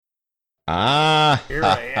Ah, Here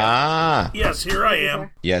ha, I am. ha. Yes, here I Hey am.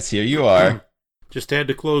 there. Yes, here you are. Just had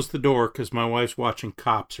to close the door because my wife's watching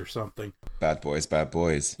Cops or something. Bad boys, bad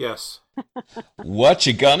boys. Yes. What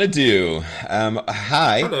you gonna do?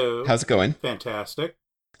 Hi. Hello. How's it going? Fantastic.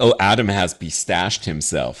 Oh, Adam has bestashed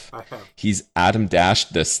himself. I have. He's Adam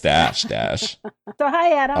dashed the stash dash. So,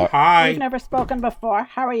 hi, Adam. We've Hi. never spoken before.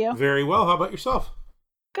 How are you? Very well. How about yourself?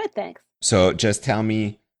 Good, thanks. So just tell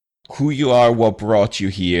me who you are, what brought you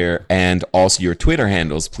here, and also your Twitter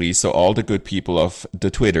handles, please, so all the good people of the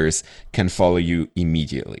Twitters can follow you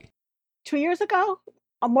immediately. 2 years ago,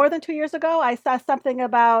 or more than 2 years ago, I saw something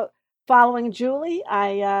about following Julie.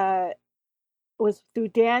 It was through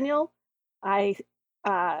Daniel. I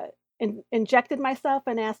injected myself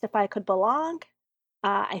and asked if I could belong.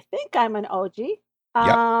 I think I'm an OG.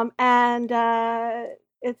 Yep. And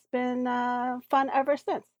it's been fun ever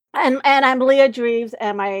since. And I'm Leah Dreves,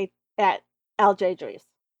 and I at LJ Dreves.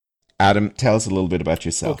 Adam, tell us a little bit about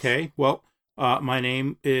yourself. Okay. Well, my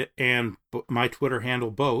name and my Twitter handle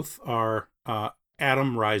both are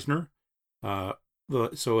Adam Reisner.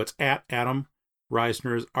 So it's at Adam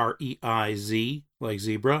Reisner's Reiz, like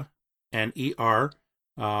zebra, and ER.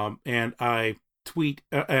 And I tweet,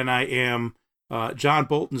 and I am John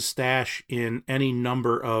Bolton's stash in any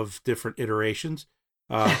number of different iterations.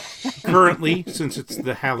 Currently, since it's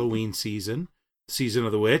the Halloween season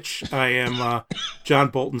of the witch, I am John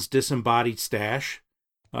Bolton's disembodied stash.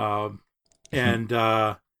 And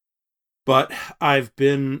but I've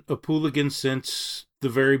been a Pooligan since the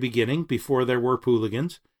very beginning, before there were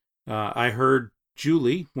Pooligans. I heard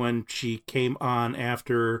Julie when she came on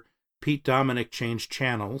after Pete Dominic changed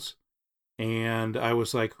channels, and I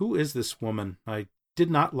was like, who is this woman? I did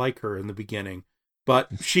not like her in the beginning, but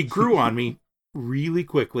she grew on me really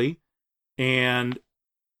quickly. And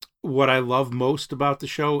what I love most about the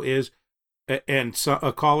show is, and so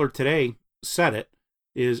a caller today said it,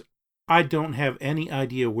 is I don't have any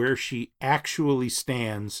idea where she actually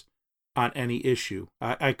stands on any issue.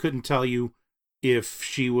 I couldn't tell you if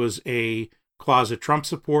she was a closet Trump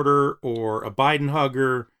supporter or a Biden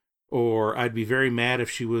hugger, or I'd be very mad if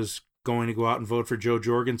she was going to go out and vote for Joe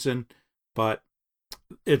Jorgensen. But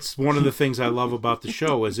it's one of the things I love about the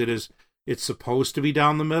show is it's supposed to be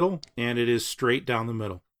down the middle, and it is straight down the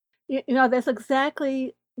middle. You know, that's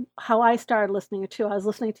exactly how I started listening to. I was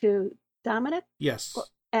listening to Dominic, Yes.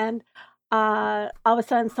 and all of a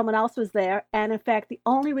sudden someone else was there. And in fact, the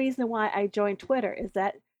only reason why I joined Twitter is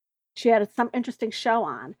that she had some interesting show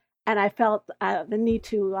on, and I felt the need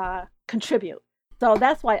to contribute. So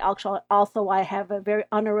that's why also I have a very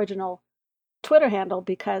unoriginal Twitter handle,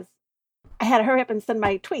 because I had her up and send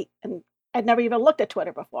my tweet, and I'd never even looked at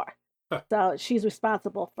Twitter before. So she's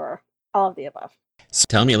responsible for all of the above. So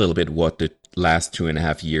tell me a little bit what the last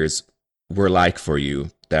 2.5 years were like for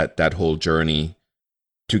you, that whole journey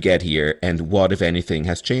to get here, and what, if anything,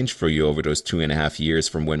 has changed for you over those 2.5 years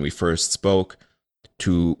from when we first spoke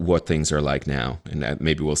to what things are like now. And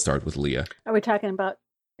maybe we'll start with Leah. Are we talking about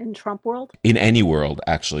in Trump world? In any world,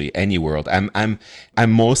 actually, any world. I'm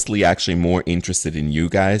mostly actually more interested in you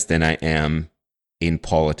guys than I am in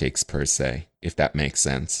politics per se, if that makes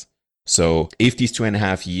sense. So if these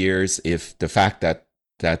 2.5 years, if the fact that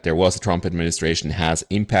there was a Trump administration has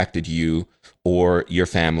impacted you or your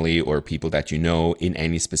family or people that you know in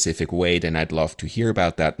any specific way, then I'd love to hear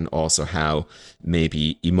about that, and also how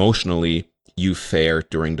maybe emotionally you fared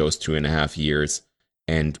during those 2.5 years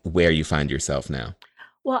and where you find yourself now.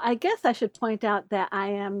 Well, I guess I should point out that I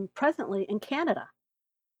am presently in Canada.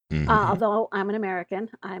 Mhm. Although I'm an American,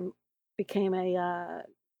 I became a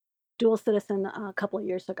dual citizen a couple of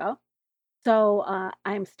years ago. So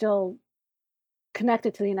I'm still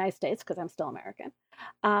connected to the United States because I'm still American.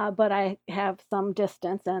 But I have some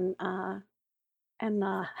distance and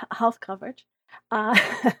health coverage uh,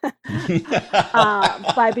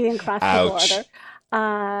 by being across the Ouch.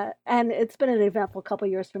 border. And it's been an eventful couple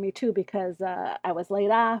of years for me too, because I was laid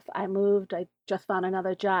off, I moved, I just found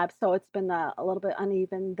another job, so it's been a little bit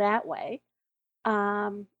uneven that way.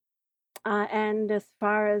 Um, and as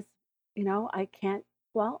far as I can't.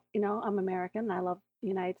 Well, I'm American. I love the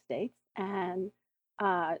United States, and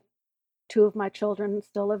uh, two of my children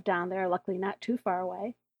still live down there. Luckily, not too far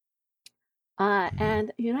away.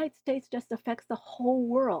 And the United States just affects the whole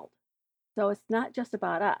world. So it's not just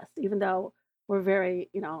about us, even though we're very,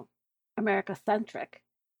 America centric.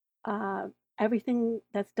 Uh, Everything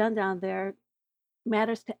that's done down there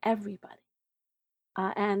matters to everybody.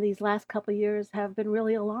 And these last couple of years have been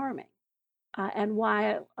really alarming. And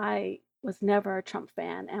why I was never a Trump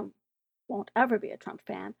fan and won't ever be a Trump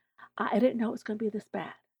fan, I didn't know it was going to be this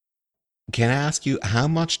bad. Can I ask you, how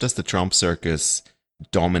much does the Trump circus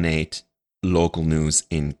dominate local news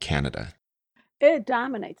in Canada? It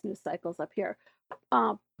dominates news cycles up here.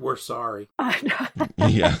 We're sorry.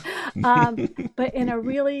 Yeah. But in a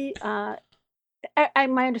really, my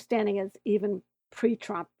understanding is even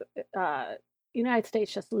pre-Trump, United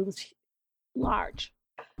States just looms large.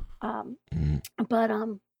 But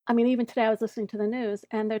I mean, even today I was listening to the news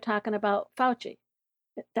and they're talking about Fauci.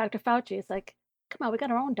 Dr. Fauci is like, come on, we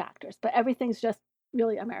got our own doctors, but everything's just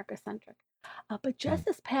really America-centric. But just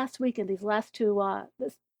this past weekend, these last two,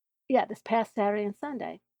 this past Saturday and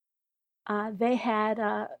Sunday, they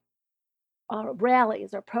had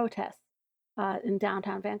rallies or protests in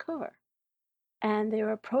downtown Vancouver. And they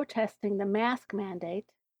were protesting the mask mandate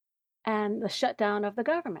and the shutdown of the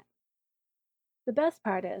government. The best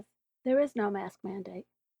part is there is no mask mandate,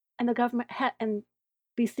 and the government and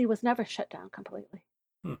BC was never shut down completely.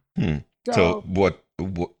 So what?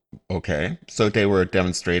 Okay, so they were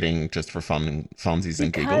demonstrating just for fun, funsies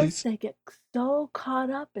and giggles. Because they get so caught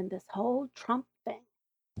up in this whole Trump thing.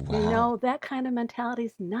 Wow. You know, that kind of mentality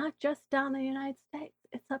is not just down in the United States;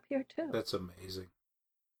 it's up here too. That's amazing.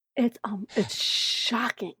 It's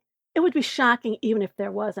shocking. It would be shocking even if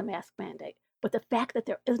there was a mask mandate. But the fact that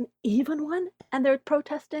there isn't even one and they're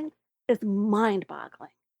protesting is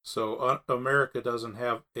mind-boggling. So America doesn't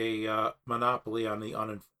have a monopoly on the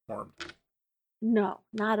uninformed. No,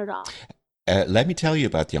 not at all. Let me tell you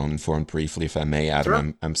about the uninformed briefly, if I may, Adam.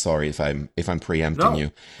 Sure. I'm sorry if I'm preempting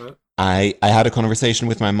you. But I had a conversation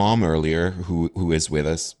with my mom earlier, who is with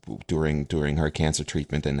us during her cancer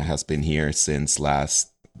treatment and has been here since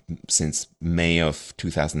May of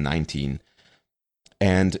 2019,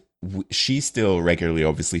 and she still regularly,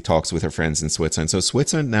 obviously, talks with her friends in Switzerland. So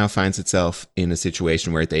Switzerland now finds itself in a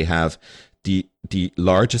situation where they have the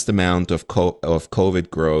largest amount of COVID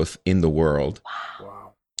growth in the world.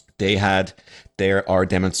 wow. There are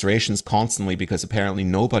demonstrations constantly because apparently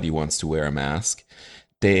nobody wants to wear a mask.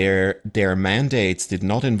 Their mandates did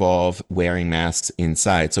not involve wearing masks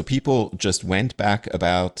inside. So people just went back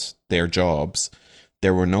about their jobs.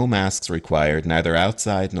 There were no masks required, neither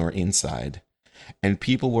outside nor inside. And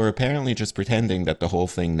people were apparently just pretending that the whole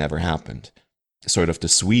thing never happened. Sort of the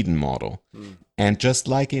Sweden model. And just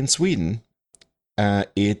like in Sweden,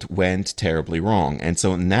 it went terribly wrong. And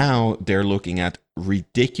so now they're looking at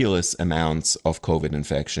ridiculous amounts of COVID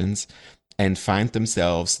infections and find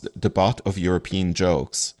themselves the butt of European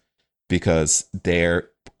jokes because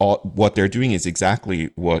what they're doing is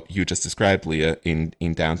exactly what you just described, Leah,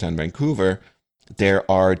 in downtown Vancouver. There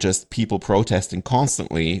are just people protesting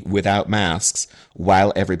constantly without masks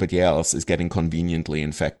while everybody else is getting conveniently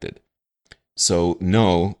infected. So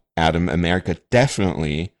no, Adam, America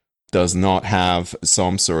definitely does not have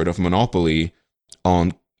some sort of monopoly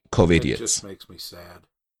on COVIDiots. It just makes me sad.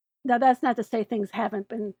 Now, that's not to say things haven't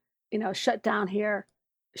been, shut down here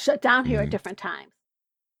at different times.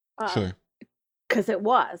 Sure. Because it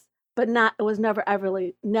was, but there was never ever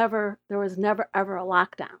a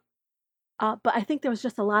lockdown. But I think there was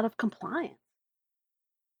just a lot of compliance.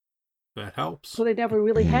 That helps. So they never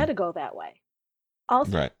really had to go that way.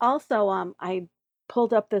 Also, I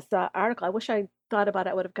pulled up this article. I wish I thought about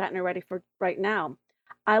it. I would have gotten it ready for right now.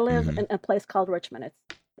 I live in a place called Richmond. It's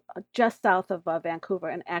just south of Vancouver,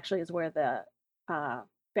 and actually is where the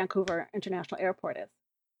Vancouver International Airport is.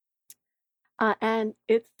 And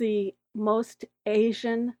it's the most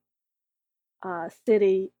Asian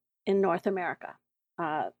city in North America.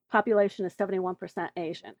 Population is 71%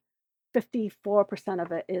 Asian. 54%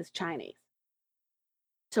 of it is Chinese.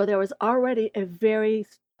 So there was already a very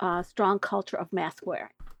strong culture of mask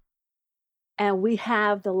wearing. And we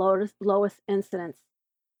have the lowest incidence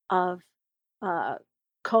of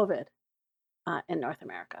COVID in North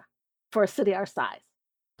America for a city our size.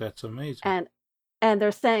 That's amazing. And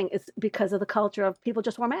they're saying it's because of the culture of people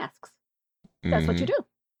just wear masks. That's what you do.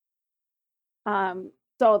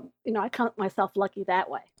 So, I count myself lucky that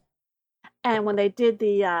way. And when they did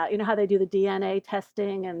the, how they do the DNA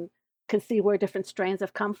testing and can see where different strains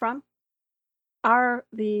have come from,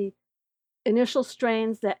 the initial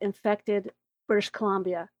strains that infected British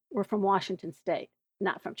Columbia were from Washington State,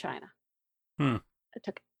 not from China. It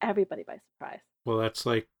took everybody by surprise. Well, that's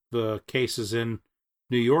like the cases in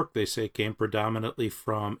New York, they say, came predominantly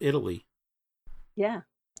from Italy. Yeah.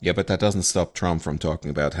 Yeah, but that doesn't stop Trump from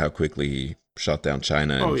talking about how quickly he shut down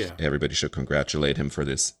China, and everybody should congratulate him for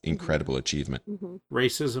this incredible achievement.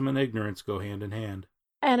 Racism and ignorance go hand in hand.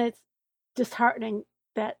 And it's disheartening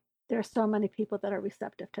that there's so many people that are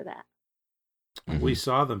receptive to that. We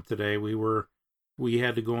saw them today. We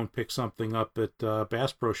had to go and pick something up at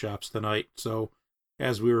Bass Pro Shops tonight. So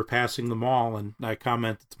as we were passing the mall, and I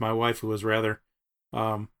commented to my wife, it was rather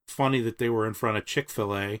funny that they were in front of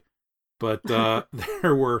Chick-fil-A, But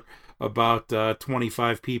there were about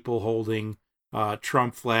 25 people holding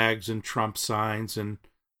Trump flags and Trump signs and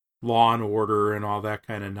law and order and all that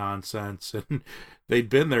kind of nonsense. And they'd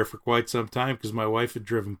been there for quite some time because my wife had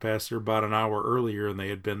driven past there about an hour earlier and they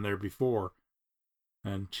had been there before.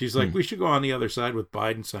 And she's like, we should go on the other side with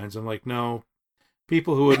Biden signs. I'm like, no,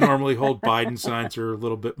 people who would normally hold Biden signs are a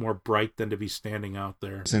little bit more bright than to be standing out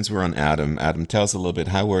there. Since we're on Adam, tell us a little bit,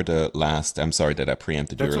 how were the last, I'm sorry that I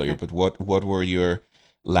preempted you earlier, okay. but what were your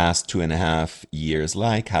last 2.5 years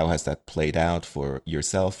like? How has that played out for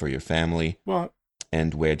yourself, for your family? Well,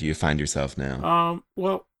 and where do you find yourself now?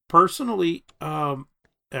 Well, personally,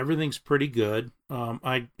 everything's pretty good.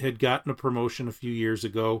 I had gotten a promotion a few years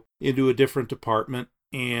ago into a different department,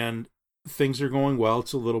 and things are going well.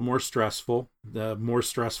 It's a little more stressful, more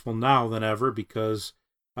stressful now than ever because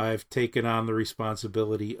I've taken on the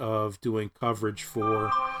responsibility of doing coverage for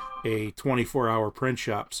a 24-hour print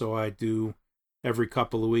shop. So I do every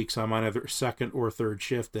couple of weeks. I'm on either second or third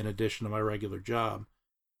shift in addition to my regular job.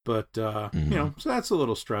 But, you know, so that's a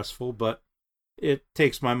little stressful, but it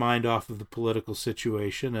takes my mind off of the political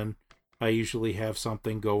situation, and I usually have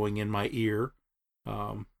something going in my ear,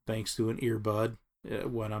 thanks to an earbud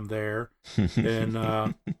when I'm there.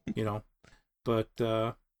 And, you know, but,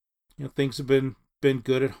 you know, things have been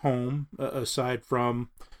good at home, aside from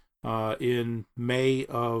in May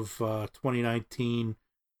of 2019,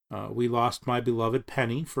 we lost my beloved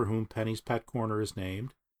Penny, for whom Penny's Pet Corner is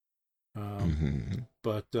named.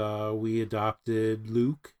 But we adopted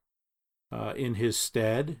Luke in his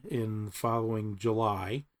stead in the following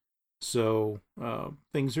July. So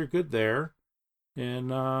things are good there. And,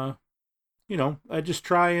 you know, I just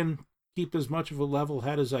try and keep as much of a level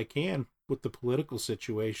head as I can with the political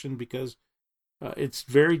situation because it's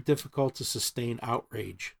very difficult to sustain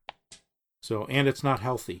outrage. So, and it's not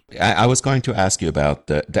healthy. I was going to ask you about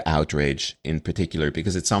the outrage in particular,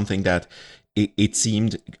 because it's something that it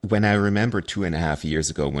seemed, when I remember 2.5 years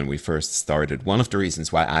ago when we first started, one of the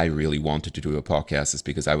reasons why I really wanted to do a podcast is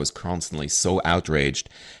because I was constantly so outraged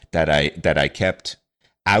that I kept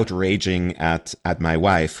outraging at my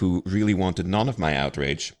wife, who really wanted none of my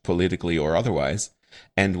outrage, politically or otherwise,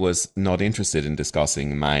 and was not interested in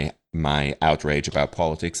discussing my outrage about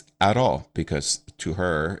politics at all, because to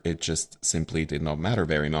her it just simply did not matter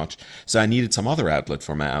very much. So I needed some other outlet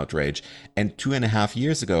for my outrage. And 2.5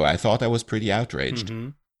 years ago, I thought I was pretty outraged.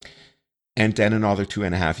 And then another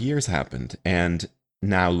 2.5 years happened. And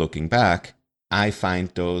now looking back, I find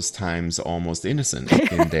those times almost innocent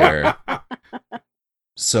in their...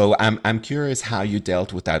 So I'm curious how you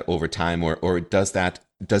dealt with that over time, or does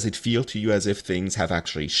it feel to you as if things have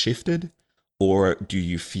actually shifted? Or do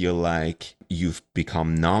you feel like you've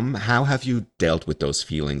become numb? How have you dealt with those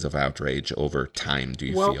feelings of outrage over time, do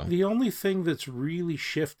you feel? Well, the only thing that's really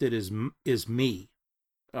shifted is me.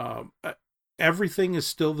 Everything is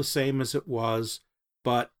still the same as it was,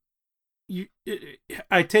 but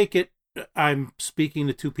I take it, I'm speaking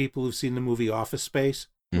to two people who've seen the movie Office Space.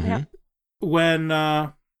 Yeah. When,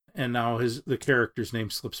 and now the character's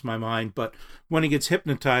name slips my mind, but when he gets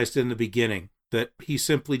hypnotized in the beginning, that he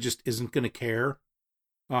simply just isn't going to care.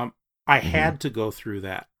 I had to go through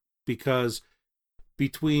that because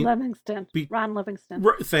between Ron Livingston.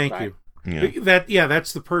 Thank you. Yeah.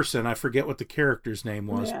 That's the person. I forget what the character's name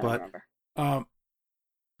was, but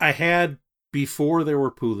I had, before there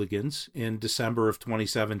were Pooligans in December of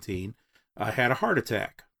 2017, I had a heart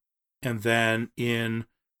attack. And then in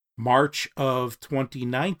March of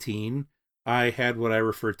 2019, I had what I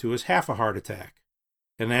refer to as half a heart attack.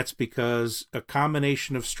 And that's because a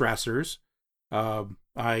combination of stressors.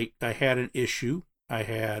 I had an issue. I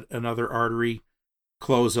had another artery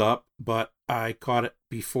close up, but I caught it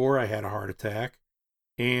before I had a heart attack.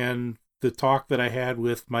 And the talk that I had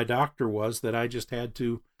with my doctor was that I just had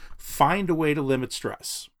to find a way to limit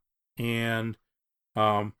stress. And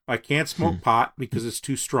I can't smoke pot because it's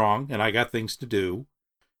too strong and I got things to do.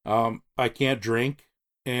 I can't drink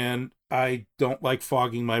and I don't like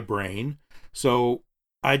fogging my brain. So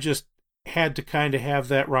I just had to kind of have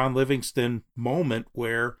that Ron Livingston moment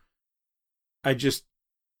where I just,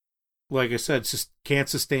 like I said, just can't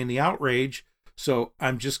sustain the outrage. So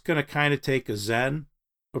I'm just going to kind of take a Zen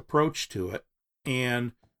approach to it.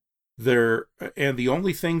 And the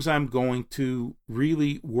only things I'm going to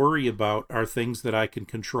really worry about are things that I can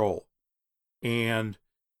control. And,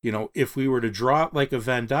 you know, if we were to draw it like a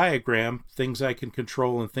Venn diagram, things I can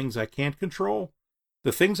control and things I can't control,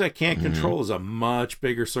 the things I can't control is a much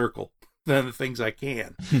bigger circle than the things I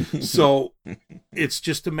can. So it's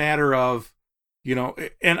just a matter of, you know,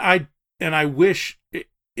 and I wish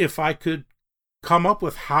if I could come up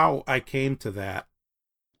with how I came to that,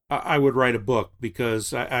 I would write a book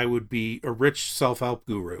because I would be a rich self-help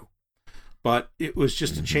guru. But it was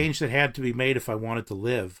just a change that had to be made if I wanted to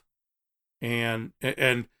live. And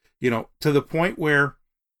to the point where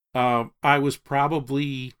I was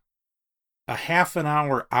probably a half an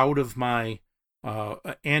hour out of my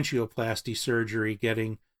angioplasty surgery,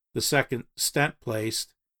 getting the second stent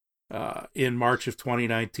placed in March of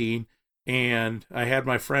 2019. And I had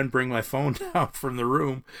my friend bring my phone down from the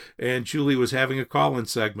room, and Julie was having a call-in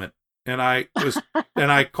segment. And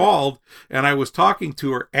I called, and I was talking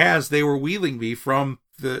to her as they were wheeling me from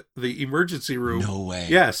the emergency room. No way.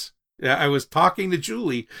 Yes. I was talking to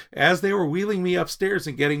Julie as they were wheeling me upstairs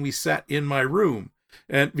and getting me set in my room.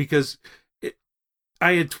 And because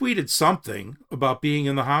I had tweeted something about being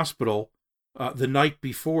in the hospital the night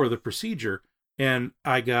before the procedure, and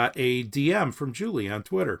I got a DM from Julie on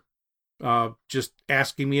Twitter just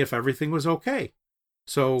asking me if everything was okay.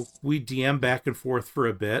 So we DM back and forth for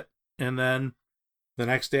a bit, and then the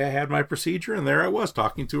next day I had my procedure, and there I was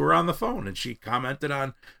talking to her on the phone, and she commented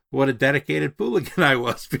on what a dedicated Pooligan I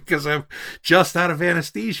was because I'm just out of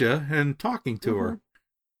anesthesia and talking to her.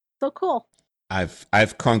 So cool.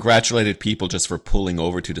 I've congratulated people just for pulling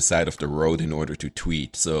over to the side of the road in order to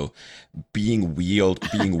tweet. So being wheeled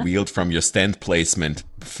from your stent placement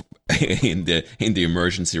in the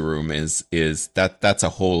emergency room is that's a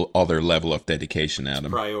whole other level of dedication,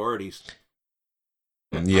 Adam. Priorities.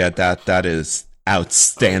 Yeah, that is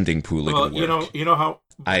outstanding Pooligan work. You know how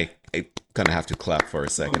I'm gonna have to clap for a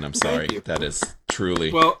second. I'm sorry. That is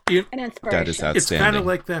truly an inspiration. That is outstanding. It's kind of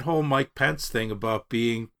like that whole Mike Pence thing about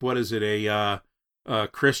being, what is it, a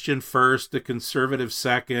Christian first, a conservative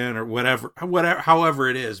second, or whatever, however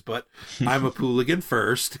it is. But I'm a Pooligan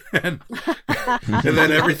first, and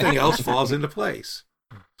then everything else falls into place.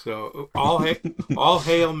 So all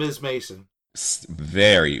hail Ms. Mason.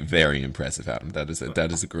 Very, very impressive, Adam. That is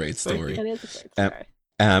a great story. It is a great story.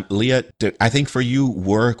 Leah, I think for you,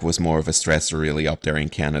 work was more of a stressor really up there in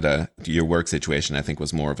Canada. Your work situation, I think,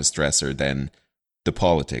 was more of a stressor than the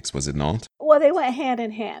politics, was it not? Well, they went hand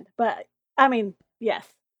in hand, but I mean, yes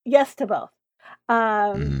to both.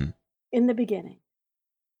 In the beginning,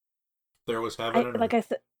 there was heaven. Like I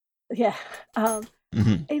said, yeah.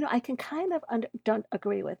 Mm-hmm. I can kind of don't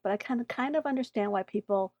agree with, but I can kind of understand why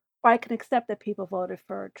people, or I can accept that people voted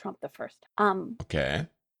for Trump the first time. Okay.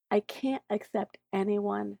 I can't accept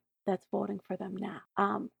anyone that's voting for them now.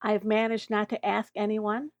 I've managed not to ask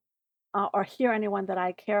anyone or hear anyone that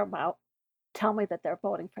I care about tell me that they're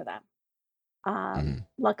voting for them.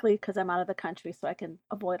 Luckily, because I'm out of the country, so I can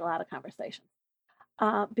avoid a lot of conversations.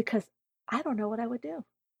 Because I don't know what I would do.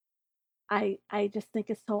 I just think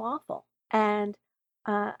it's so awful. And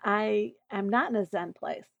I am not in a Zen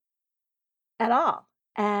place at all.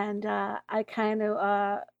 And I kind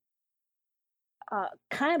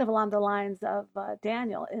of along the lines of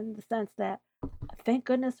Daniel, in the sense that thank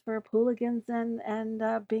goodness for Pooligans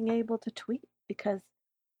and being able to tweet, because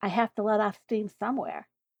I have to let off steam somewhere.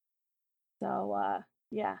 So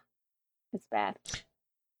yeah, it's bad.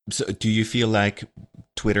 So do you feel like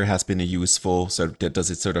Twitter has been a useful,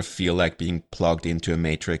 does it sort of feel like being plugged into a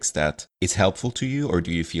matrix that is helpful to you, or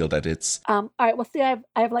do you feel that it's... All right, well, see, I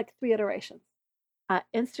have like 3 iterations.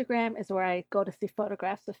 Instagram is where I go to see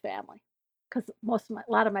photographs of family, because a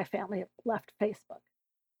lot of my family have left Facebook.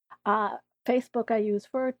 Facebook I use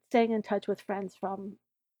for staying in touch with friends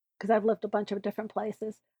because I've lived a bunch of different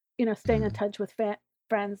places, staying in touch with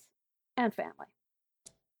friends and family.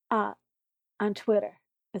 On Twitter,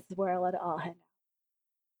 this is where I let it all hang out.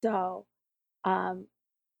 So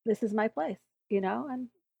this is my place, and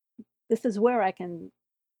this is where I'm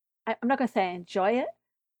not going to say I enjoy it,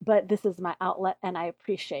 but this is my outlet and I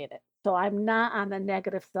appreciate it. So I'm not on the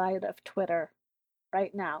negative side of Twitter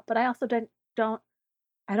right now, but I also don't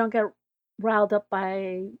get riled up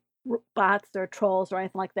by bots or trolls or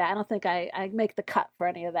anything like that. I don't think I make the cut for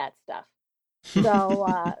any of that stuff. So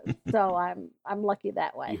I'm lucky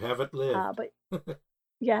that way. You haven't lived. But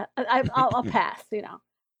yeah, I'll pass.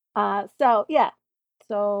 So yeah,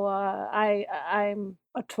 so I'm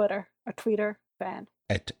a tweeter fan.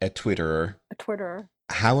 A Twitterer. A Twitterer.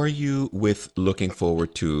 How are you with looking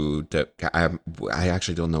forward to I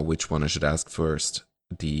actually don't know which one I should ask first,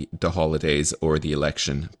 the holidays or the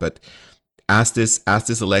election, but as this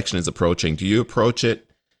election is approaching, do you approach it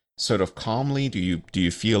sort of calmly? Do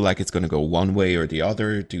you feel like it's going to go one way or the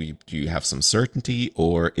other? Do you have some certainty,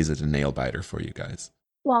 or is it a nail biter for you guys?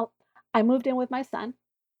 Well, I moved in with my son,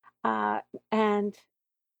 and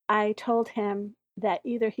I told him that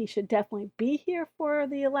either he should definitely be here for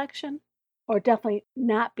the election or definitely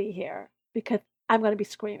not be here, because I'm going to be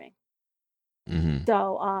screaming. Mm-hmm.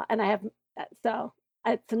 So, and I have, so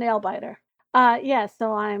It's a nail biter. Yeah.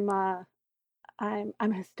 So I'm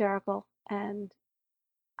hysterical, and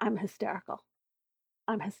I'm hysterical.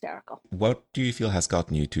 I'm hysterical. What do you feel has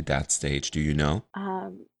gotten you to that stage? Do you know?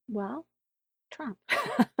 Well, Trump.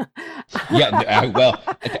 Yeah, well,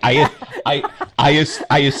 I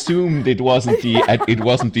assumed it wasn't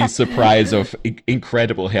the surprise of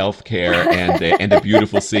incredible healthcare and a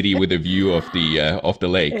beautiful city with a view of the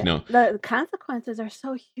lake. No, The consequences are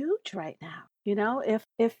so huge right now. You know, if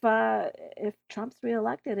Trump's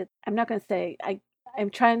reelected, I'm not going to say I'm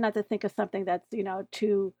trying not to think of something that's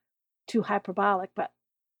too hyperbolic, but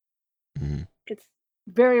Mhm. it's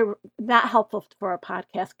very not helpful for a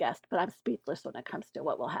podcast guest. But I'm speechless when it comes to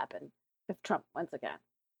what will happen if Trump wins again.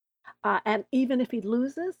 And even if he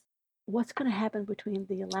loses, what's going to happen between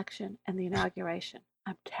the election and the inauguration?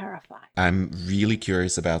 I'm terrified. I'm really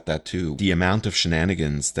curious about that too. The amount of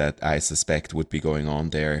shenanigans that I suspect would be going on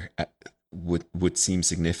there would seem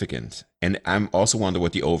significant. And I'm also wonder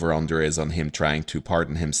what the over under is on him trying to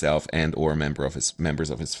pardon himself and or members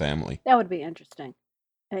of his family. That would be interesting.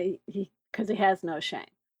 Because he has no shame.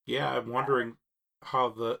 Yeah, I'm wondering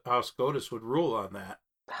how SCOTUS would rule on that.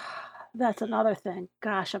 That's another thing.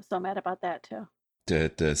 Gosh, I'm so mad about that too.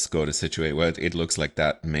 The SCOTUS situation. Well, it looks like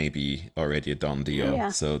that may be already a done deal.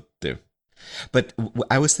 Yeah. So there. But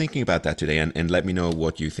I was thinking about that today, and let me know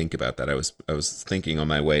what you think about that. I was thinking on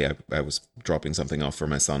my way. I was dropping something off for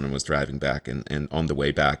my son and was driving back, and on the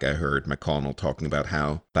way back, I heard McConnell talking about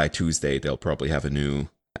how by Tuesday they'll probably have a new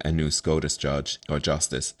SCOTUS judge or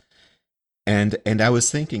justice. And I was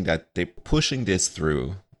thinking that they're pushing this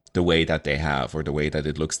through the way that they have, or the way that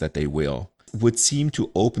it looks that they will, would seem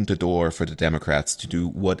to open the door for the Democrats to do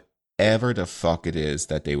whatever the fuck it is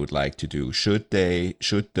that they would like to do. Should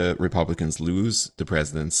the Republicans lose the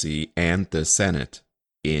presidency and the Senate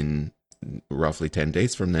in roughly 10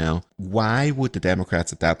 days from now, why would the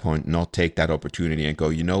Democrats at that point not take that opportunity and go,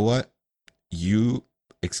 you know what? You,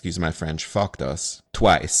 excuse my French, fucked us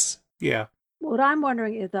twice. Yeah. What I'm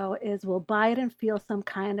wondering is will Biden feel some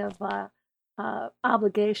kind of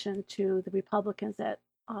obligation to the Republicans that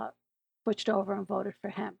switched over and voted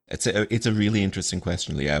for him? It's a really interesting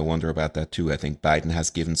question, Leah. I wonder about that too. I think Biden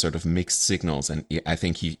has given sort of mixed signals, and I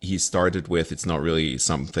think he started with it's not really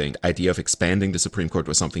something. The idea of expanding the Supreme Court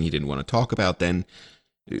was something he didn't want to talk about. Then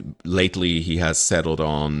lately he has settled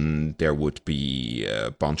on there would be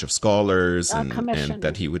a bunch of scholars and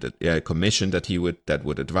that he would commission that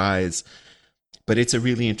would advise. But it's a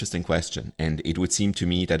really interesting question, and it would seem to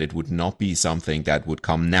me that it would not be something that would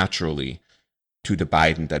come naturally to the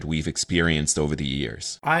Biden that we've experienced over the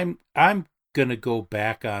years. I'm gonna go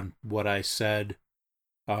back on what I said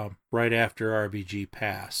right after RBG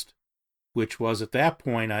passed, which was at that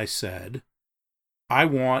point I said I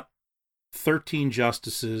want 13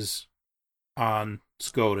 justices on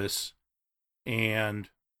SCOTUS, and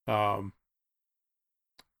I'm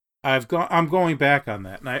going back on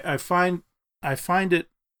that, and I find it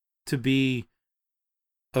to be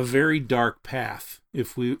a very dark path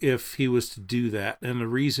if he was to do that. And the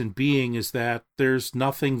reason being is that there's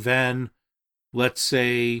nothing then, let's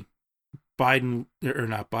say Biden, or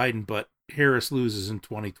not Biden, but Harris loses in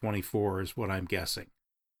 2024 is what I'm guessing.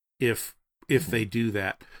 If they do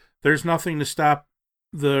that, there's nothing to stop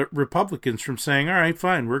the Republicans from saying, all right,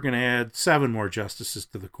 fine, we're going to add 7 more justices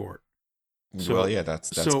to the court. So, well, yeah,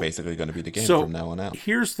 that's basically going to be the game from now on out.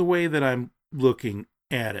 Here's the way that I'm looking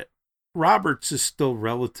at it. Roberts is still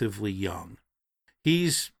relatively young.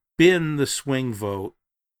 He's been the swing vote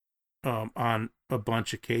on a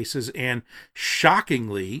bunch of cases, and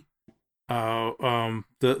shockingly,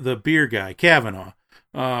 the beer guy Kavanaugh,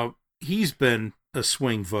 he's been a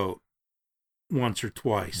swing vote once or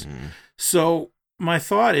twice. So my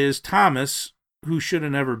thought is Thomas, who should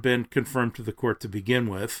have never been confirmed to the court to begin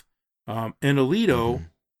with, and Alito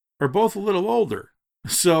are both a little older,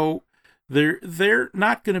 so they're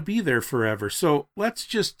not going to be there forever. So let's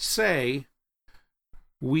just say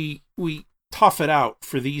we tough it out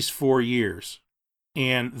for these 4 years,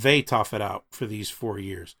 and they tough it out for these 4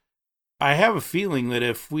 years. I have a feeling that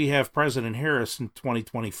if we have President Harris in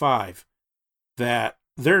 2025, that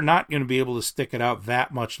they're not going to be able to stick it out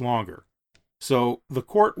that much longer. So the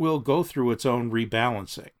court will go through its own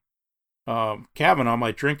rebalancing. Kavanaugh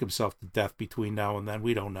might drink himself to death between now and then.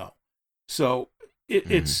 We don't know. So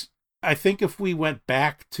it's, I think if we went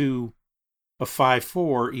back to a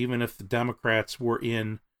 5-4, even if the Democrats were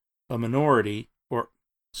in a minority, or,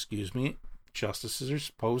 excuse me, justices are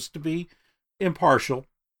supposed to be impartial,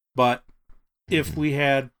 but if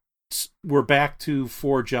we're back to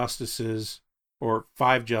 4 justices or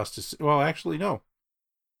 5 justices, well, actually, no,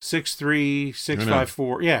 6-3,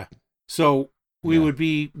 6-5-4, yeah. So we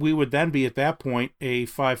would then be at that point a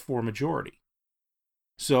 5-4 majority.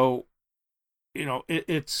 So,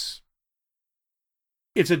 it's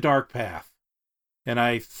a dark path, and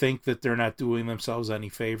I think that they're not doing themselves any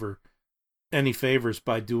favors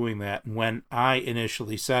by doing that. And when I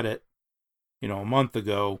initially said it, a month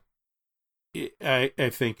ago, I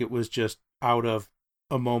think it was just out of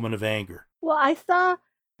a moment of anger. Well, I saw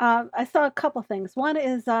a couple things. One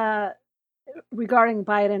is regarding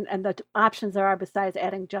Biden and the options there are besides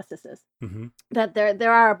adding justices. Mm-hmm. That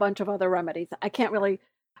there are a bunch of other remedies. I can't really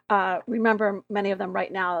remember many of them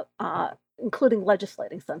right now, including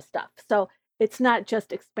legislating some stuff. So it's not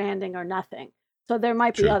just expanding or nothing. So there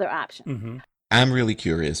might be other options. Mm-hmm. I'm really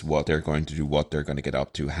curious what they're going to do, what they're going to get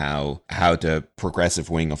up to, how the progressive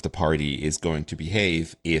wing of the party is going to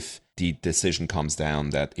behave if the decision comes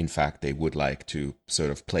down that, in fact, they would like to sort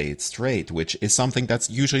of play it straight, which is something that's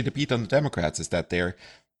usually the beat on the Democrats, is that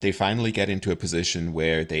they finally get into a position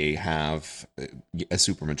where they have a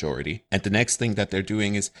supermajority. And the next thing that they're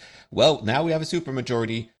doing is, well, now we have a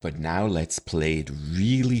supermajority, but now let's play it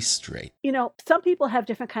really straight. Some people have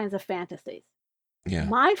different kinds of fantasies. Yeah.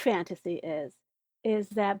 My fantasy is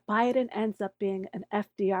that Biden ends up being an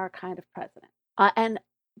FDR kind of president. And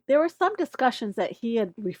there were some discussions that he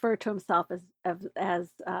had referred to himself as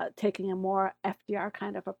taking a more FDR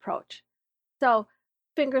kind of approach. So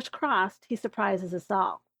fingers crossed, he surprises us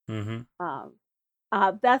all. Mm-hmm.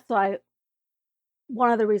 That's why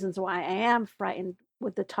one of the reasons why I am frightened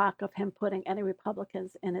with the talk of him putting any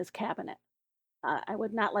Republicans in his cabinet. I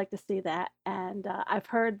would not like to see that. And I've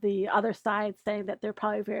heard the other side saying that there are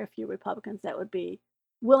probably very few Republicans that would be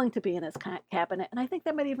willing to be in his cabinet. And I think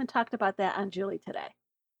they might even talked about that on Julie today.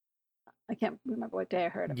 I can't remember what day I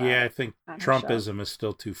heard about it. Yeah, I think Trumpism is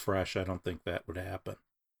still too fresh. I don't think that would happen.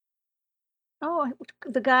 Oh,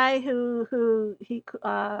 the guy who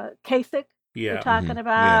Kasich, yeah, they're talking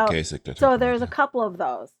about. Yeah, Kasich. So there's a couple of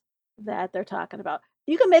those that they're talking about.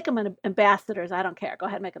 You can make them ambassadors. I don't care. Go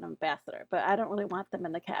ahead and make them ambassador. But I don't really want them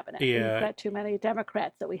in the cabinet. Yeah. We've got too many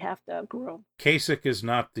Democrats that we have to groom. Kasich is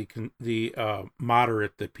not the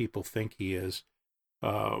moderate that people think he is.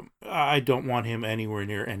 I don't want him anywhere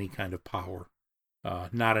near any kind of power.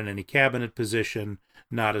 Not in any cabinet position,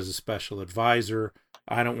 not as a special advisor.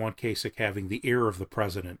 I don't want Kasich having the ear of the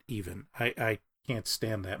president even. I can't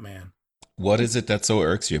stand that man. What is it that so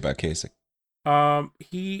irks you about Kasich?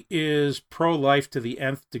 He is pro-life to the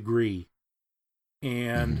nth degree,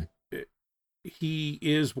 and he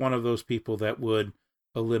is one of those people that would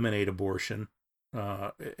eliminate abortion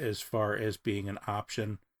as far as being an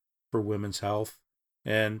option for women's health.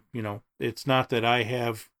 And, it's not that I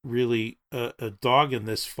have really a dog in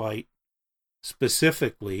this fight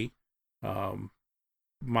specifically.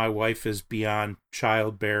 My wife is beyond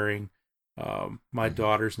childbearing. My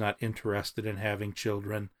daughter's not interested in having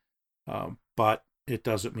children. But it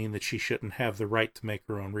doesn't mean that she shouldn't have the right to make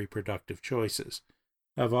her own reproductive choices.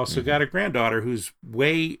 I've also got a granddaughter who's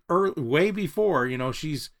way before,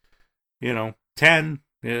 she's, 10,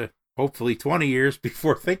 hopefully 20 years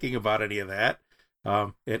before thinking about any of that,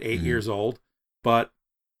 at 8 years old. But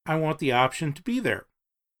I want the option to be there.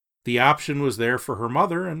 The option was there for her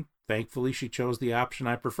mother, and thankfully she chose the option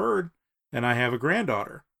I preferred, and I have a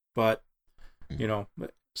granddaughter. But,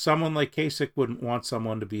 someone like Kasich wouldn't want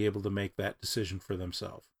someone to be able to make that decision for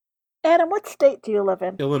themselves. Adam, what state do you live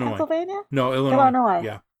in? Illinois. Pennsylvania? No, Illinois.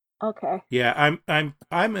 Yeah. Okay. Yeah,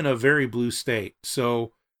 I'm in a very blue state.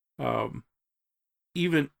 So,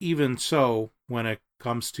 even so, when it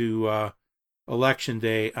comes to election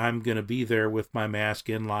day, I'm going to be there with my mask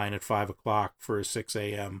in line at 5:00 for a 6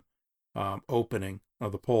 a.m. Opening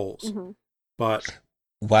of the polls. Mm-hmm. But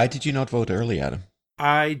why did you not vote early, Adam?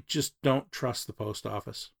 I just don't trust the post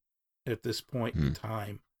office at this point in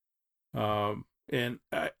time. And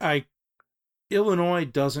Illinois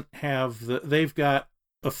doesn't have they've got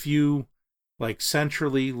a few like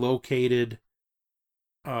centrally located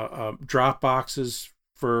drop boxes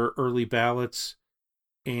for early ballots.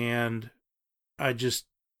 And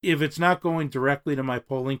if it's not going directly to my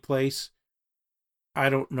polling place, I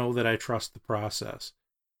don't know that I trust the process.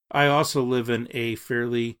 I also live in a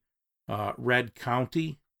fairly red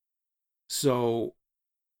county, so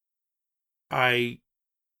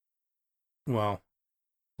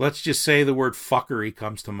let's just say the word fuckery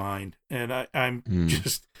comes to mind, and I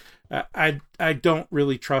don't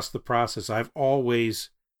really trust the process. I've always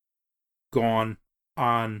gone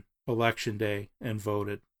on election day and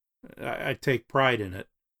voted. I take pride in it.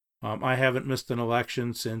 I haven't missed an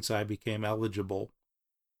election since I became eligible,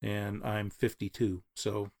 and I'm 52.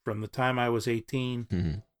 So from the time I was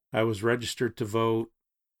 18, I was registered to vote,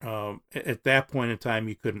 At that point in time,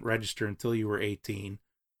 you couldn't register until you were 18.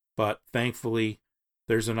 But thankfully,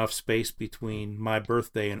 there's enough space between my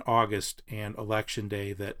birthday in August and Election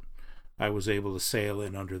Day that I was able to sail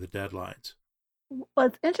in under the deadlines. Well,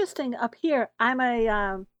 it's interesting up here. I'm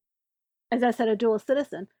as I said, a dual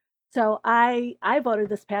citizen. So I voted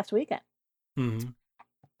this past weekend. Mm-hmm.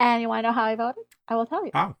 And you want to know how I voted? I will tell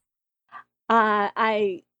you. How?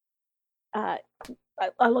 I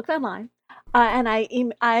looked online, and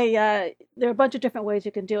there are a bunch of different ways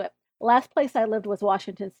you can do it. The last place I lived was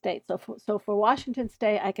Washington State. So for Washington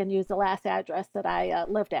State, I can use the last address that I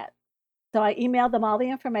lived at. So I emailed them all the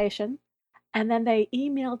information, and then they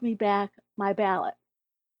emailed me back my ballot.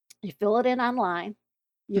 You fill it in online,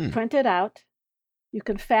 you print it out, you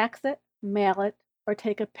can fax it, mail it, or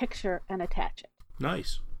take a picture and attach it.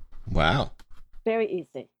 Nice. Wow. Very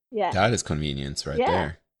easy. Yeah. That is convenience right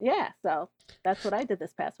there. Yeah. So that's what I did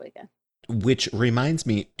this past weekend. Which reminds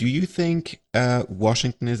me, do you think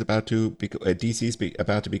Washington is about to, DC is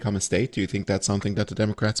about to become a state? Do you think that's something that the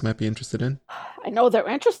Democrats might be interested in? I know they're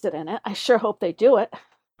interested in it. I sure hope they do it.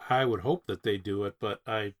 I would hope that they do it, but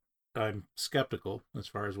I'm skeptical as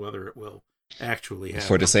far as whether it will actually happen.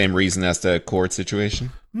 For the same reason as the court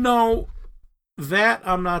situation? No, that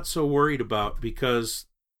I'm not so worried about, because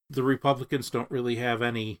the Republicans don't really have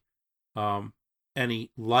any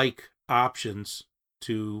like options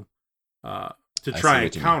to try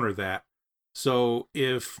and counter that. So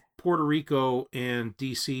if Puerto Rico and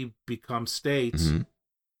DC become states,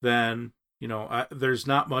 then there's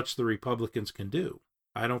not much the Republicans can do.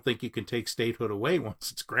 I don't think you can take statehood away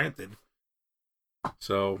once it's granted.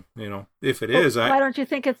 So if it is, why don't you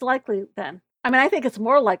think it's likely then? I mean, I think it's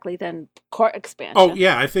more likely than court expansion. Oh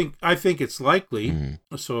yeah, I think it's likely.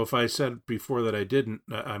 So if I said before that I didn't,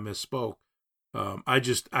 I misspoke.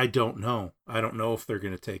 I don't know. I don't know if they're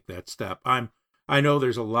going to take that step. I know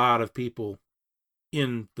there's a lot of people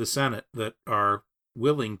in the Senate that are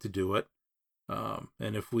willing to do it.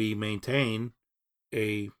 And if we maintain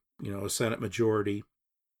a Senate majority,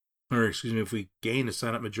 or excuse me, if we gain a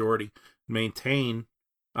Senate majority, maintain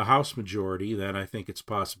a House majority, then I think it's a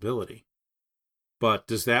possibility. But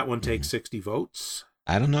does that one take 60 votes?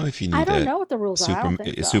 I don't know if you need I don't know what the rules are. I don't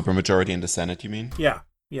think so. Super majority in the Senate, you mean? Yeah.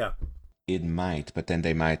 It might, but then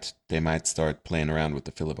they might start playing around with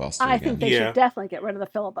the filibuster I again. think they should definitely get rid of the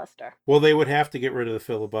filibuster. Well, they would have to get rid of the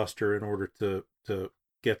filibuster in order to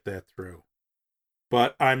get that through.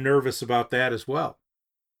 But I'm nervous about that as well,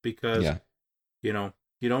 because you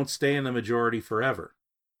don't stay in the majority forever.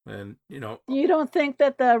 And you don't think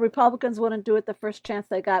that the Republicans wouldn't do it the first chance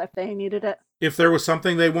they got if they needed it? If there was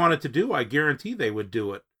something they wanted to do, I guarantee they would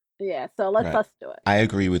do it. Yeah, so let us do it. I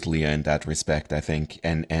agree with Leah in that respect, I think,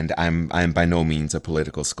 and I'm by no means a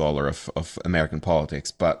political scholar of American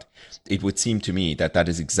politics, but it would seem to me that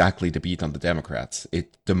is exactly the beat on the Democrats.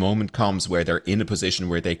 The moment comes where they're in a position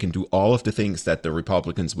where they can do all of the things that the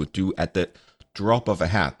Republicans would do at the drop of a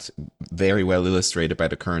hat, very well illustrated by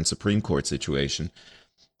the current Supreme Court situation.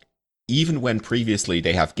 Even when previously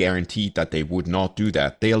they have guaranteed that they would not do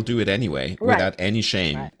that, they'll do it anyway without any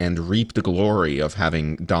shame and reap the glory of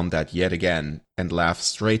having done that yet again and laugh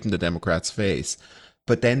straight in the Democrats' face.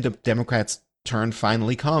 But then the Democrats' turn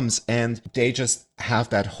finally comes and they just have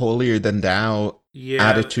that holier than thou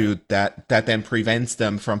attitude that then prevents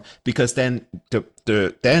them from, because then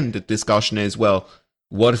the discussion is, well,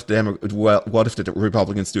 what if the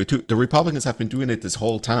Republicans do it too? The Republicans have been doing it this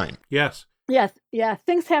whole time. Yes. Yes, yeah,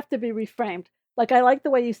 things have to be reframed. Like, I like the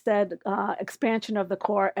way you said expansion of the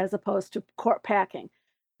court as opposed to court packing,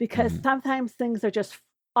 because sometimes things are just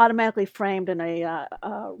automatically framed in a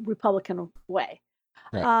Republican way.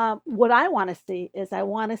 Right. What I want to see is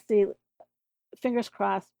fingers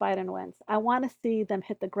crossed, Biden wins. I want to see them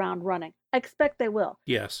hit the ground running. I expect they will.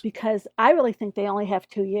 Yes. Because I really think they only have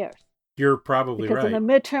 2 years. You're probably right. Because when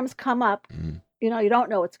the midterms come up, you don't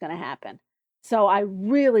know what's going to happen. So I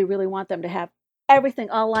really, really want them to have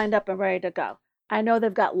everything all lined up and ready to go. I know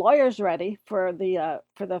they've got lawyers ready for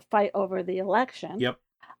the fight over the election. Yep.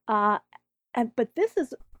 But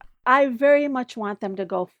I very much want them to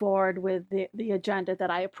go forward with the agenda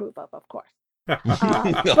that I approve of course.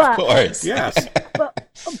 Of course, yes.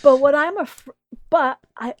 But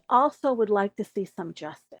I also would like to see some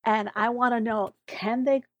justice, and I want to know: can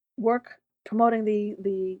they work promoting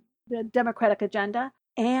the Democratic agenda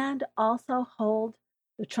and also hold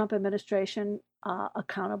the Trump administration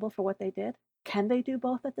accountable for what they did? Can they do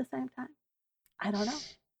both at the same time? I don't know.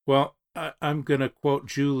 Well, I'm going to quote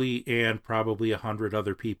Julie and probably 100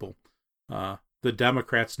 other people. The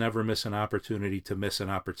Democrats never miss an opportunity to miss an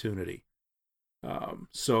opportunity.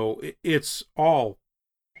 So it's all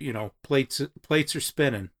plates are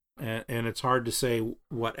spinning, and it's hard to say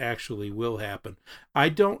what actually will happen. I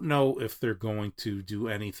don't know if they're going to do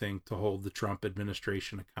anything to hold the Trump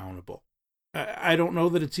administration accountable. I don't know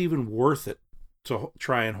that it's even worth it to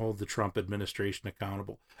try and hold the Trump administration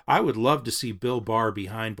accountable. I would love to see Bill Barr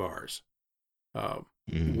behind bars.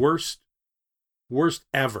 Worst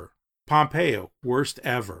ever. Pompeo, worst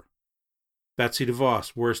ever. Betsy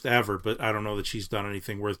DeVos, worst ever, but I don't know that she's done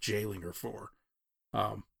anything worth jailing her for.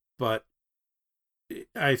 But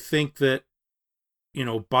I think that,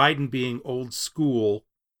 Biden being old school,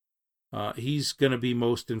 he's going to be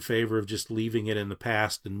most in favor of just leaving it in the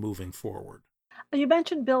past and moving forward. You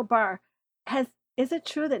mentioned Bill Barr. Is it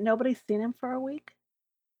true that nobody's seen him for a week?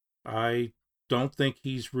 I don't think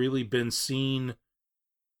he's really been seen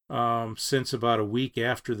since about a week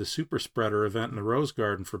after the super spreader event in the Rose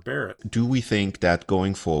Garden for Barrett. Do we think that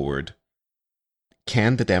going forward,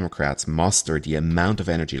 can the Democrats muster the amount of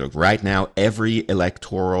energy? Look, right now, every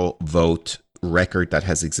electoral vote record that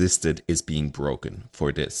has existed is being broken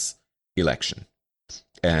for this election.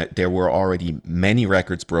 There were already many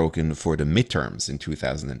records broken for the midterms in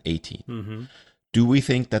 2018. Mm-hmm. Do we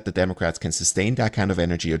think that the Democrats can sustain that kind of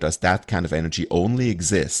energy, or does that kind of energy only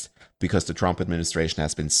exist because the Trump administration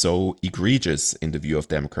has been so egregious in the view of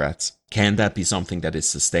Democrats? Can that be something that is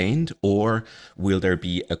sustained, or will there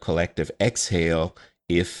be a collective exhale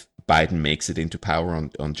if Biden makes it into power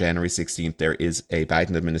on January 16th? There is a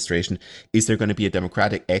Biden administration. Is there going to be a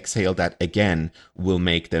Democratic exhale that, again, will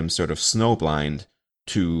make them sort of snowblind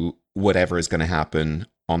to whatever is going to happen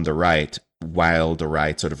on the right, while the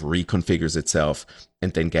right sort of reconfigures itself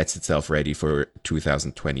and then gets itself ready for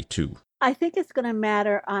 2022? I think it's going to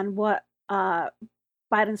matter on what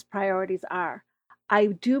Biden's priorities are. I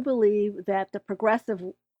do believe that the progressive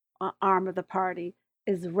arm of the party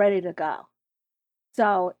is ready to go.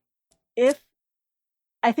 So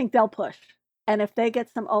I think they'll push. And if they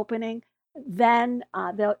get some opening, then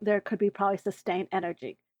there could be probably sustained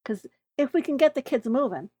energy. Because if we can get the kids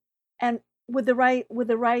moving, and with the right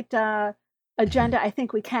agenda, I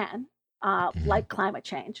think we can, like climate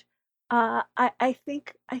change. I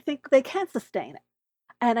think they can sustain it,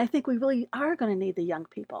 and I think we really are going to need the young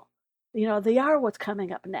people. They are what's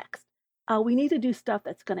coming up next. We need to do stuff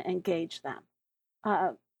that's going to engage them.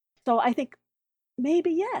 So I think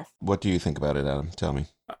maybe yes. What do you think about it, Adam? Tell me.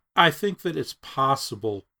 I think that it's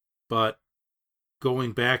possible, but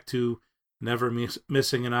going back to never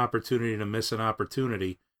missing an opportunity to miss an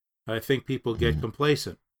opportunity, I think people get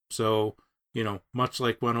complacent. So, much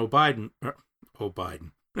like when the Biden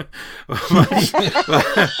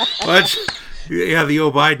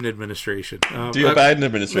administration. The Biden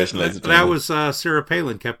administration. That was Sarah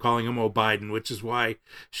Palin kept calling him Biden, which is why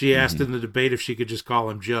she asked in the debate if she could just call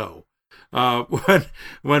him Joe.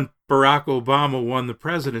 When Barack Obama won the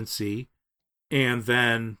presidency, and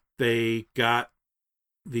then they got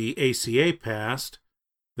the ACA passed,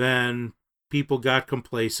 then people got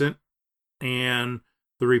complacent, and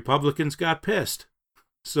the Republicans got pissed.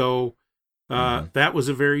 So that was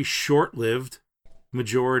a very short-lived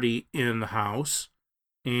majority in the House,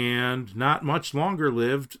 and not much longer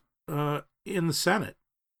lived in the Senate,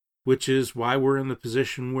 which is why we're in the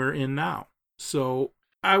position we're in now. So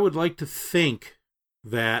I would like to think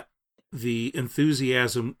that the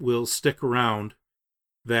enthusiasm will stick around,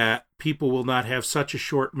 that people will not have such a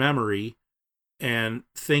short memory and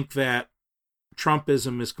think that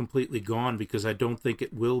Trumpism is completely gone, because I don't think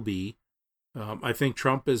it will be. I think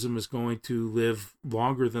Trumpism is going to live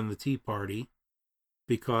longer than the Tea Party,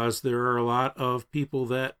 because there are a lot of people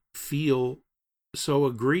that feel so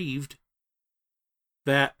aggrieved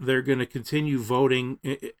that they're going to continue voting.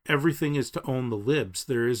 Everything is to own the libs.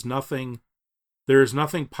 There is nothing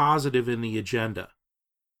positive in the agenda.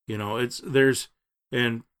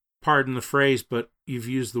 And pardon the phrase, but you've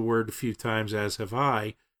used the word a few times, as have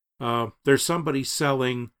I. There's somebody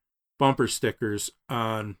selling bumper stickers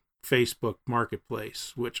on Facebook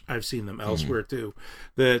Marketplace, which I've seen them elsewhere too,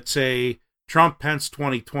 that say Trump Pence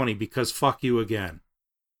 2020 because fuck you again.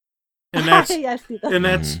 And that's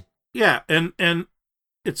and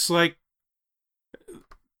it's like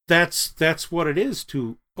that's what it is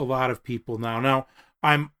to a lot of people now. Now,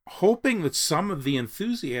 I'm hoping that some of the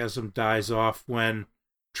enthusiasm dies off when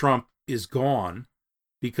Trump is gone,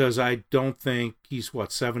 because I don't think he's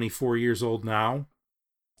 74 years old now.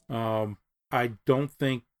 I don't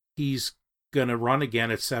think he's going to run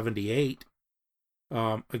again at 78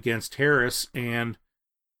 against Harris, and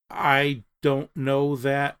I don't know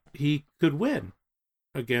that he could win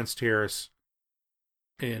against Harris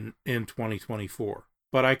in 2024.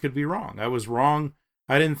 But I could be wrong. I was wrong.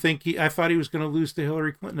 I thought he was going to lose to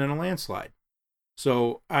Hillary Clinton in a landslide.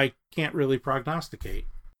 So I can't really prognosticate.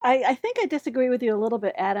 I think I disagree with you a little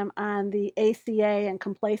bit, Adam, on the ACA and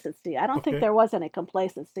complacency. I don't think Okay. there was any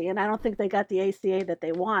complacency, and I don't think they got the ACA that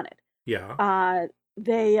they wanted. Yeah.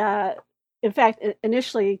 They, in fact,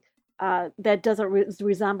 initially, that doesn't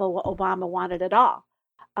resemble what Obama wanted at all.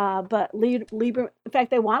 But in fact,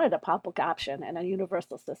 they wanted a public option and a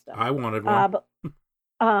universal system. I wanted one. But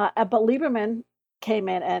Lieberman came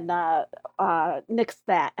in and nixed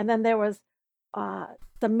that. And then there was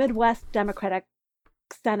the Midwest Democratic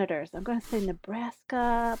senators. I'm going to say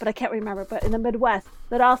Nebraska, but I can't remember. But in the Midwest,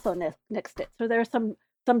 that also nixed it. So there are some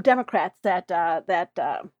Democrats that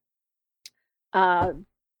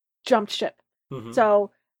jumped ship. Mhm.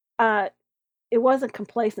 So it wasn't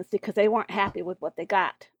complacency because they weren't happy with what they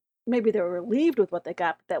got. Maybe they were relieved with what they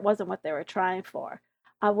got, but that wasn't what they were trying for.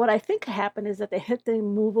 What I think happened is that they hit the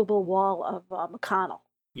immovable wall of McConnell.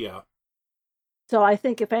 Yeah. So I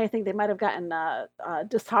think, if anything, they might have gotten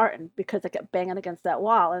disheartened because they kept banging against that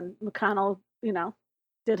wall. And McConnell,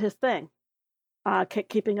 did his thing,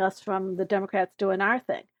 keeping us from the Democrats doing our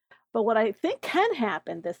thing. But what I think can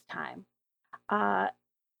happen this time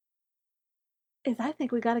is I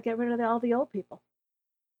think we got to get rid of all the old people.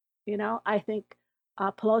 I think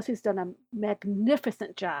Pelosi's done a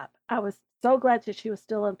magnificent job. I was so glad that she was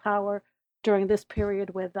still in power during this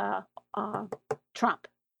period with Trump.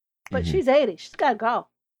 But she's 80. She's got to go.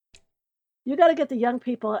 You got to get the young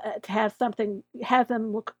people to have something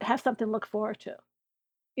to look forward to.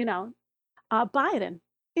 Biden.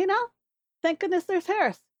 Thank goodness there's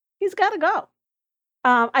Harris. He's got to go.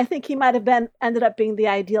 I think he might have ended up being the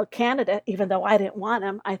ideal candidate, even though I didn't want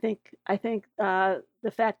him. I think the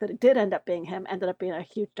fact that it did end up being him ended up being a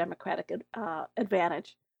huge Democratic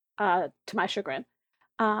advantage, to my chagrin.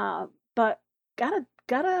 But gotta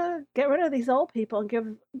get rid of these old people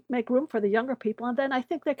and make room for the younger people, and then I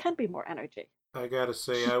think there can be more energy. I gotta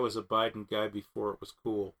say, I was a Biden guy before it was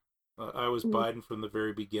cool. I was Biden from the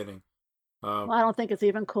very beginning. Well, I don't think it's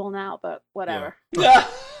even cool now, but whatever. Yeah.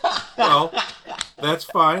 Well, that's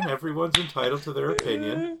fine. Everyone's entitled to their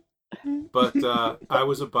opinion. But I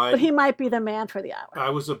was a Biden. But he might be the man for the hour. I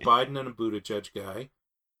was a Biden and a Buttigieg guy,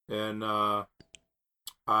 and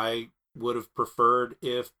I would have preferred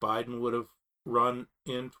if Biden would have run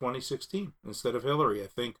in 2016 instead of Hillary. I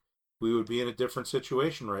think we would be in a different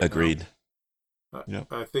situation right Agreed. now.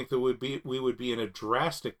 Yep. I think that we would be in a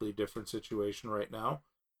drastically different situation right now.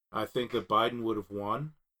 I think that Biden would have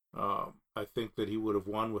won. I think that he would have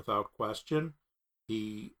won without question.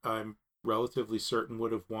 I'm relatively certain,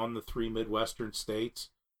 would have won the 3 Midwestern states,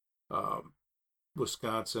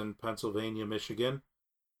 Wisconsin, Pennsylvania, Michigan,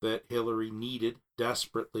 that Hillary needed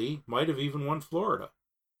desperately. Might have even won Florida.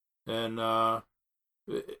 And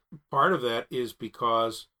part of that is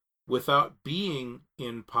because without being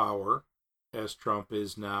in power, as Trump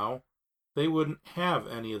is now, they wouldn't have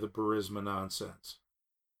any of the Burisma nonsense.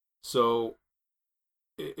 So,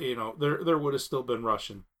 there would have still been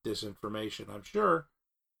Russian disinformation, I'm sure,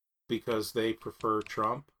 because they prefer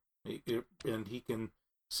Trump, and he can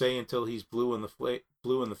say until he's blue in the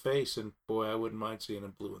face, and boy, I wouldn't mind seeing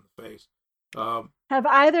him blue in the face. Have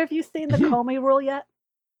either of you seen the Comey Rule yet?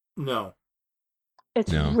 No.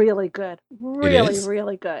 It's No. really good. Really, is?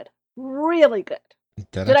 really good. Really good.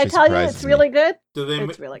 That Did I actually tell you surprises it's me. really good? Do they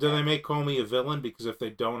It's really do good. they make Comey a villain? Because if they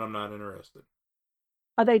don't, I'm not interested.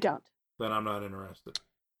 Oh, they don't. Then I'm not interested.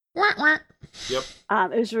 Wah, wah. Yep.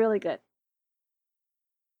 It was really good.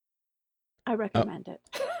 I recommend it.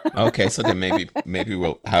 Okay, so then maybe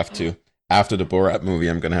we'll have to, after the Borat movie,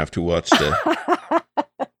 I'm gonna have to watch the.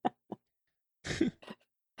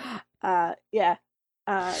 Yeah.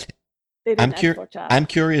 They did an excellent job. I'm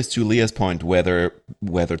curious, to Leah's point, whether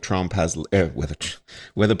Trump has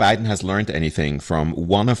whether Biden has learned anything from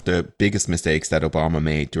one of the biggest mistakes that Obama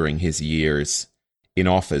made during his years in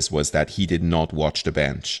office, was that he did not watch the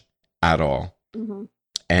bench at all. Mm-hmm.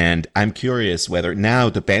 And I'm curious whether now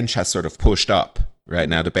the bench has sort of pushed up. Right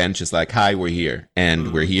now the bench is like, hi, we're here,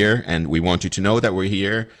 and we're here, and we want you to know that we're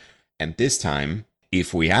here. And this time,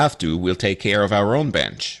 if we have to, we'll take care of our own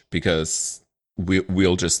bench, because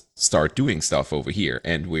we'll just start doing stuff over here,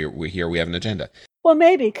 and we're here, we have an agenda. Well,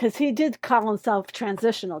 maybe, because he did call himself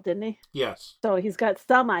transitional, didn't he? Yes. So he's got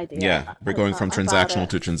some idea. Yeah, we're going from transactional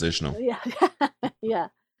to transitional. Yeah.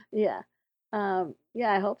 Yeah.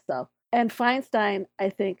 I hope so. And Feinstein, I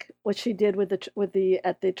think, what she did with the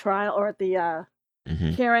at the trial or at the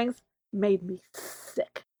hearings made me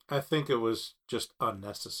sick. I think it was just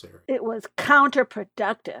unnecessary. It was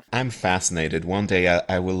counterproductive. I'm fascinated. One day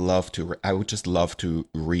I would just love to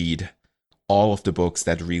read all of the books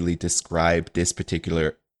that really describe this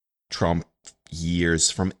particular Trump years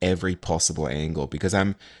from every possible angle, because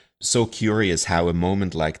I'm so curious how a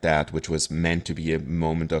moment like that, which was meant to be a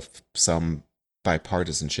moment of some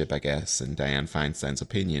bipartisanship, I guess, in Dianne Feinstein's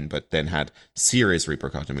opinion, but then had serious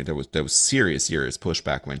repercussions. I mean, there was serious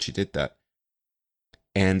pushback when she did that.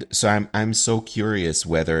 And so I'm so curious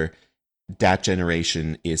whether that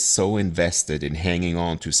generation is so invested in hanging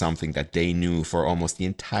on to something that they knew for almost the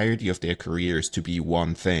entirety of their careers to be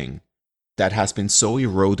one thing, that has been so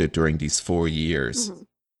eroded during these 4 years,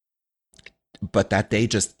 but that they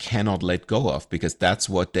just cannot let go of, because that's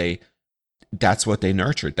what they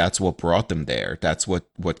nurtured, that's what brought them there, that's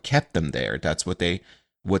what kept them there, that's what they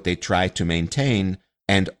tried to maintain.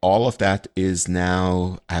 And all of that is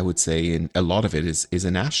now, I would say, in a lot of it is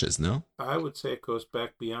in ashes. No, I would say it goes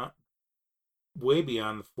back way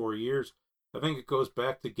beyond the 4 years. I think it goes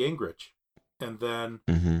back to Gingrich, and then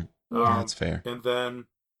that's fair. And then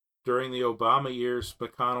during the Obama years,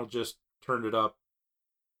 McConnell just turned it up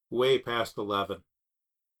way past 11.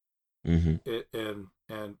 And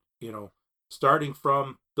starting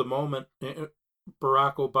from the moment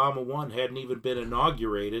Barack Obama won, hadn't even been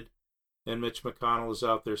inaugurated, and Mitch McConnell is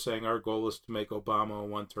out there saying our goal is to make Obama a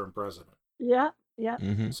one-term president. Yeah. Well,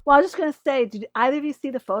 I was just going to say, did either of you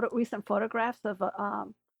see the recent photographs of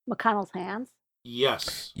McConnell's hands?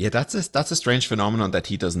 Yes. Yeah, that's a strange phenomenon that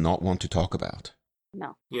he does not want to talk about.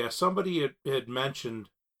 No. Yeah, somebody had mentioned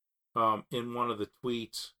in one of the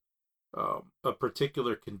tweets a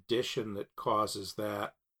particular condition that causes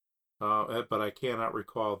that, but I cannot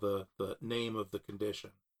recall the name of the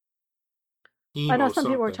condition. I know some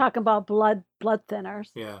people were talking about blood thinners,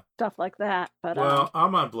 stuff like that. But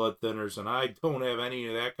I'm on blood thinners, and I don't have any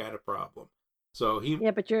of that kind of problem. So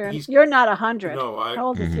but you're not 100. No, how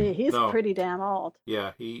old is he? He's pretty damn old.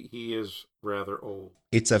 Yeah, he is rather old.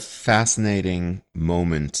 It's a fascinating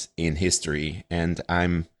moment in history, and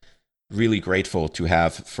I'm really grateful to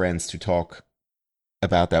have friends to talk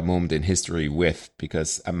about that moment in history with,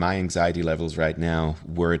 because my anxiety levels right now,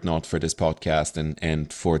 were it not for this podcast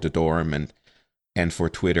and for the dorm and for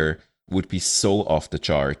Twitter, would be so off the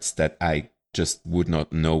charts that I just would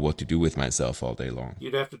not know what to do with myself all day long.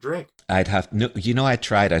 You'd have to drink. I'd have no. I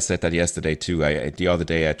tried. I said that yesterday too. The other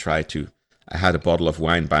day I had a bottle of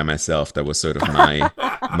wine by myself. That was sort of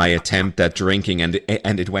my attempt at drinking, and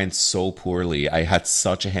it went so poorly. I had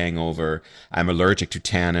such a hangover. I'm allergic to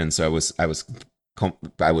tannin, so I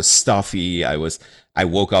was stuffy. I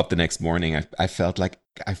woke up the next morning. I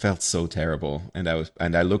felt so terrible, and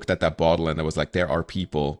I looked at that bottle, and I was like, there are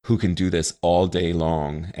people who can do this all day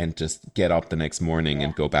long and just get up the next morning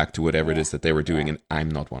and go back to whatever it is that they were doing, and I'm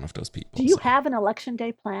not one of those people. Do you have an election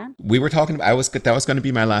day plan? We were talking. That was going to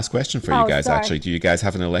be my last question for you guys. Sorry. Actually, do you guys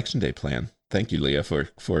have an election day plan? Thank you, Leah,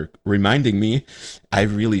 for reminding me. I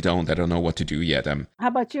really don't. I don't know what to do yet. How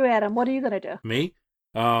about you, Adam? What are you going to do? Me?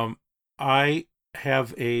 I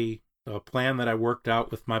have a plan that I worked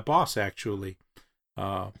out with my boss, actually.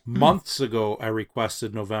 Months ago, I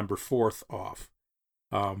requested November 4th off.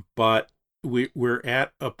 But we're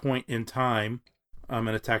at a point in time, I'm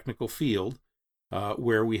in a technical field,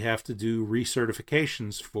 where we have to do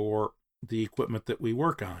recertifications for the equipment that we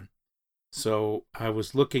work on. So I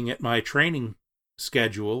was looking at my training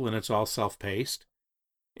schedule, and it's all self-paced.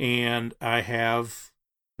 And I have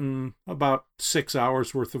about 6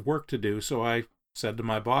 hours worth of work to do. So I said to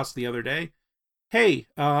my boss the other day, hey,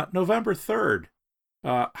 November 3rd,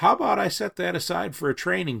 how about I set that aside for a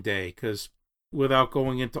training day? Because without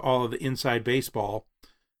going into all of the inside baseball,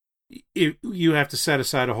 you have to set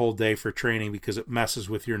aside a whole day for training because it messes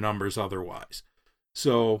with your numbers otherwise.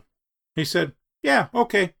 So he said, yeah,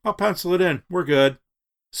 okay, I'll pencil it in. We're good.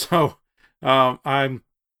 So I'm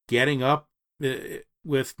getting up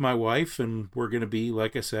with my wife, and we're going to be,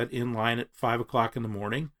 like I said, in line at 5 o'clock in the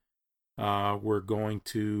morning. We're going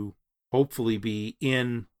to hopefully be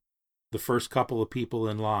in the first couple of people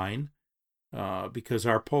in line, because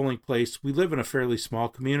our polling place, we live in a fairly small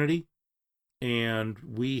community, and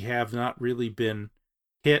we have not really been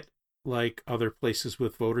hit like other places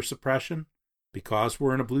with voter suppression because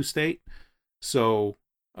we're in a blue state. So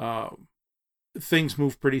things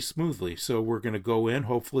move pretty smoothly. So we're going to go in.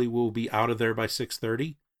 Hopefully we'll be out of there by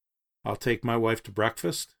 6:30. I'll take my wife to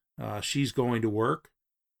breakfast. She's going to work.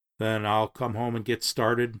 Then I'll come home and get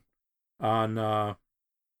started on my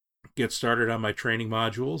training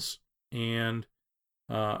modules, and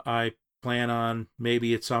I plan on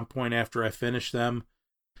maybe at some point after I finish them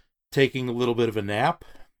taking a little bit of a nap,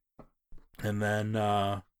 and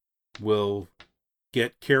then we'll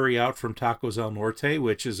get carry out from Tacos El Norte,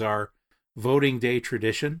 which is our voting day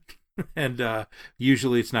tradition. And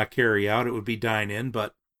usually it's not carry out, it would be dine in,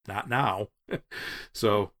 but not now.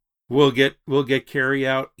 So we'll get Carrie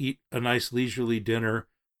out, eat a nice leisurely dinner.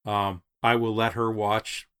 I will let her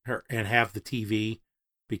watch her and have the TV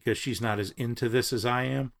because she's not as into this as I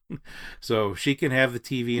am. So she can have the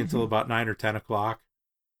TV until about 9 or 10 o'clock.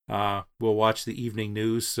 We'll watch the evening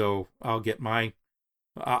news. So I'll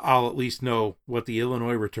at least know what the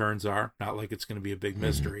Illinois returns are. Not like it's going to be a big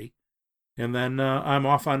mystery. And then I'm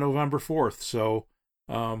off on November 4th. So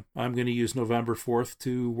I'm going to use November 4th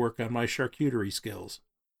to work on my charcuterie skills.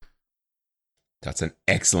 That's an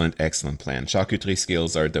excellent plan. Charcuterie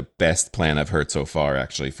skills are the best plan I've heard so far,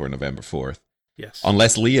 actually, for November 4th. Yes.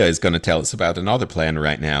 Unless Leah is going to tell us about another plan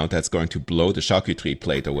right now that's going to blow the charcuterie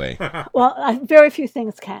plate away. Well, very few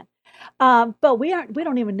things can. But we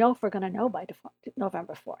don't even know if we're going to know by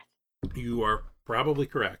November 4th. You are probably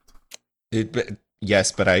correct.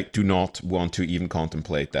 Yes, but I do not want to even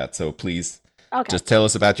contemplate that. So please just tell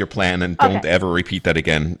us about your plan and don't ever repeat that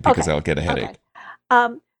again because I'll get a headache.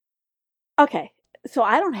 Okay, so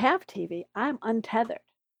I don't have TV. I'm untethered.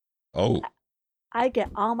 Oh. I get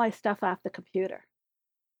all my stuff off the computer.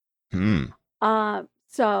 Hmm. And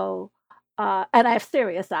I have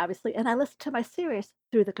Sirius, obviously, and I listen to my Sirius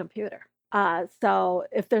through the computer. So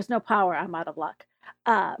if there's no power, I'm out of luck.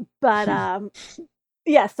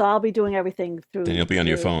 Yeah, so I'll be doing everything through. Then you'll be on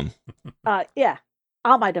your phone. Yeah,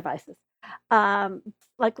 all my devices.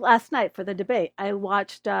 Like last night for the debate, I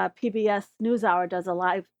watched PBS NewsHour does a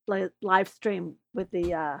live stream with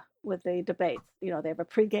the debates. You know, they have a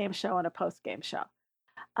pre-game show and a post-game show.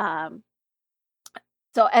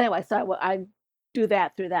 So anyway, so I do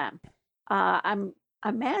that through them. I'm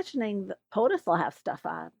imagining that POTUS will have stuff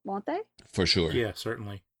on, won't they? For sure. Yeah,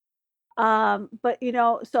 certainly. But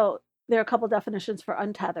so there are a couple definitions for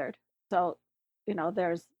untethered. So,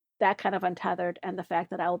 there's that kind of untethered and the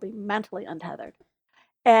fact that I will be mentally untethered.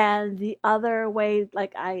 And the other way,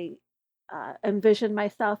 like I envision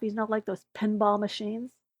myself, like those pinball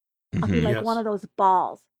machines. I'll be like one of those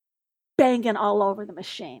balls banging all over the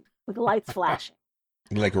machine with lights flashing.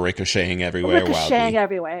 Like ricocheting everywhere. Ricocheting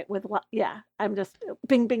everywhere I'm just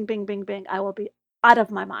bing, bing, bing, bing, bing. I will be out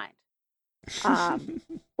of my mind.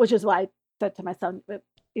 Which is why I said to my son,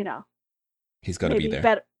 he's got to be there.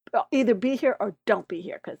 Better, either be here or don't be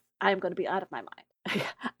here because I am going to be out of my mind.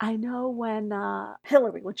 I know when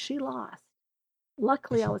Hillary, when she lost,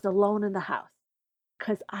 luckily I was alone in the house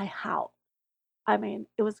because I howled. I mean,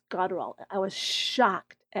 it was guttural. I was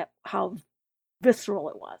shocked at how visceral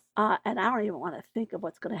it was. And I don't even want to think of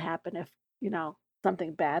what's going to happen if,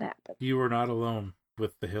 something bad happens. You were not alone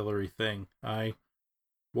with the Hillary thing. I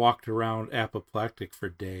walked around apoplectic for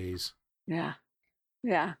days. Yeah.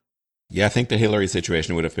 Yeah, I think the Hillary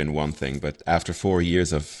situation would have been one thing, but after 4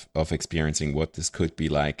 years of experiencing what this could be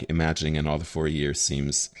like, imagining another 4 years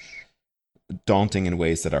seems daunting in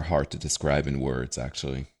ways that are hard to describe in words,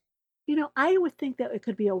 actually. I would think that it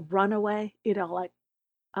could be a runaway, like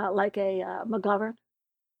a McGovern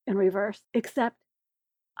in reverse, except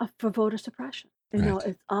for voter suppression.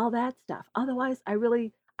 It's all that stuff. Otherwise, I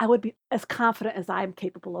would be as confident as I'm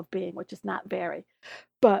capable of being, which is not very.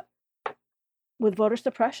 But with voter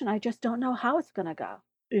suppression, I just don't know how it's going to go.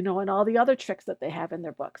 And all the other tricks that they have in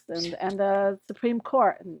their books and the Supreme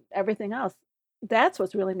Court and everything else. That's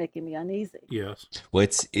what's really making me uneasy. Yes. Well,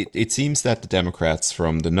 it seems that the Democrats,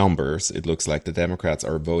 from the numbers, it looks like the Democrats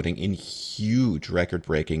are voting in huge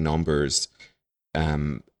record-breaking numbers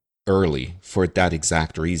early for that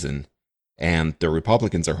exact reason. And the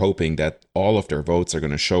Republicans are hoping that all of their votes are going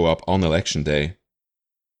to show up on Election Day.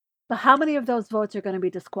 But how many of those votes are going to be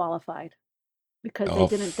disqualified? Because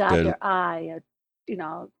they didn't dot their I,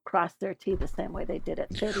 cross their T the same way they did it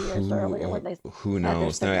 30 years earlier when they. Who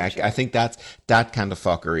knows? No, I think that kind of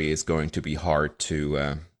fuckery is going to be hard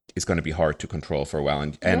to control for a while,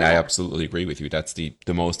 and I absolutely agree with you. That's the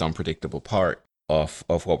most unpredictable part of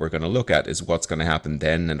what we're going to look at is what's going to happen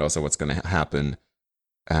then, and also what's going to happen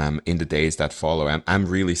in the days that follow. I'm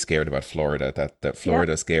really scared about Florida. That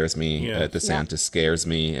Florida scares me. DeSantis scares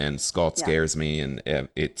me, and Scott scares me, and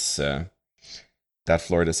it's. That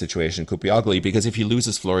Florida situation could be ugly because if he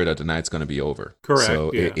loses Florida, the night's going to be over. Correct.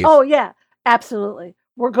 So absolutely.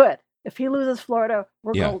 We're good. If he loses Florida,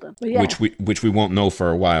 we're golden. Which we won't know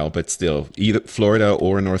for a while, but still, either Florida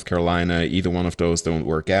or North Carolina, either one of those don't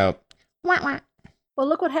work out. Well,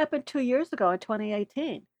 look what happened 2 years ago in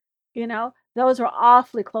 2018. Those were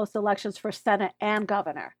awfully close elections for Senate and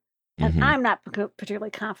governor, and I'm not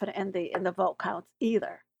particularly confident in the vote counts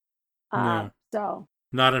either. So.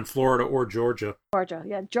 Not in Florida or Georgia.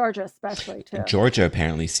 Georgia especially, too. Georgia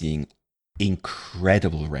apparently seeing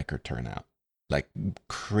incredible record turnout. Like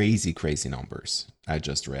crazy, crazy numbers. I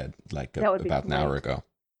just read about an hour ago.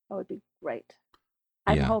 That would be great.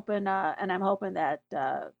 I'm Yeah. hoping, and I'm hoping that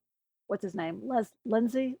what's his name,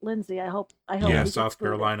 Lindsay. I hope Yeah, Yes. he's South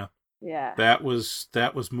excluded. Carolina. Yeah, That was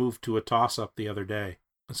moved to a toss-up the other day.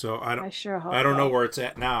 So I sure hope. I don't know so. where it's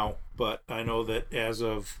at now, but I know that as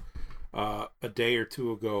of a day or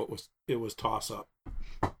two ago, it was toss-up.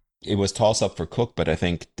 It was toss up for Cook, but I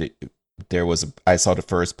think there was. I saw the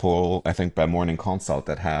first poll, I think by Morning Consult,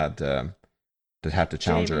 that had the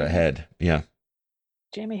challenger Jamie? ahead. Yeah,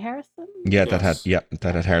 Jamie Harrison. yeah, Yes.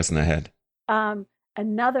 that had Harrison ahead.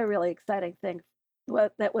 Another really exciting thing,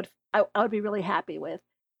 that I would be really happy with,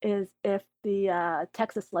 is if the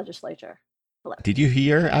Texas legislature flipped. Did you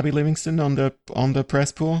hear Abby Livingston on the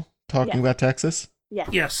press pool talking Yes. about Texas? Yes.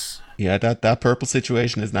 Yes. Yeah, that purple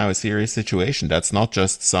situation is now a serious situation. That's not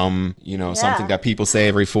just something Yeah. that people say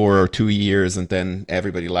every 4 or 2 years and then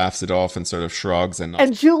everybody laughs it off and sort of shrugs and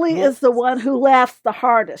And Julie is the one who laughs the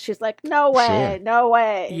hardest. She's like, "No way, Sure. no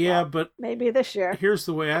way." Yeah, Well, but maybe this year. here's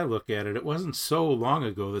the way I look at it. It wasn't so long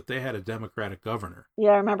ago that they had a Democratic governor,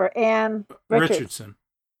 Yeah, I remember Ann Richardson.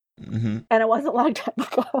 Richardson. hmm And it was a long time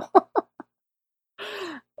ago.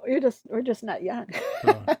 we're just not young.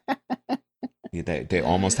 Yeah, they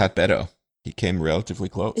almost had Beto. He came relatively He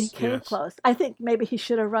close. came Yes. close. I think maybe he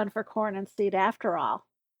should have run for Cornyn's seat after all.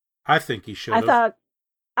 I think he should I have. thought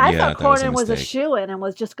Yeah, thought that was a Cornyn was a mistake. shoo-in and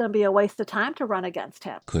was just going to be a waste of time to run against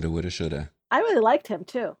him. Coulda, woulda, shoulda. I really liked him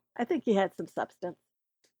too. I think he had some substance.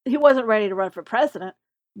 He wasn't ready to run for president,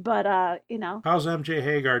 but How's MJ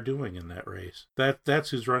Hagar doing in that race? That's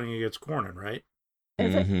who's running against Cornyn, right?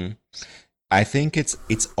 is it? hmm I think it's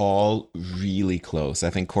all really close. I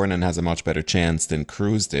think Cornyn has a much better chance than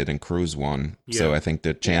Cruz did, and Cruz won. So Yeah. I think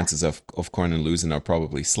the chances of Cornyn losing are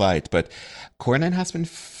probably slight. But Cornyn has been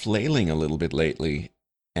flailing a little bit lately,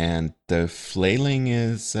 and the flailing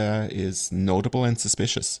is notable and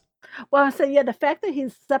suspicious. Well, I'm saying, yeah, the fact that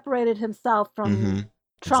he's separated himself from hmm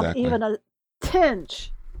Trump Exactly. even a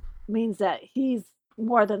tinge means that he's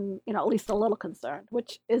more than, at least a little concerned,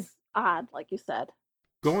 which is odd, like you said.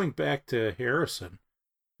 Going back to Harrison,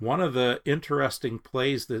 one of the interesting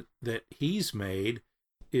plays that he's made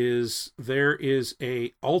is there is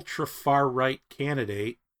a ultra far right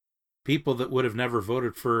candidate, people that would have never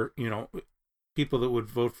voted for, people that would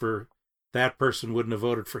vote for that person wouldn't have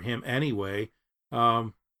voted for him anyway.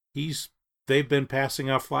 They've been passing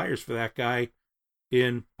out flyers for that guy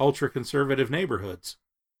in ultra conservative neighborhoods.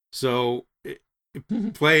 So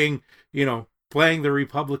playing the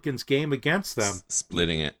Republicans' game against them.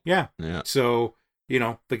 Splitting it. Yeah. Yeah. So,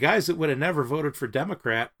 the guys that would have never voted for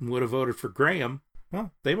Democrat and would have voted for Graham,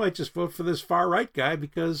 well, they might just vote for this far right guy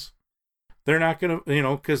because they're not going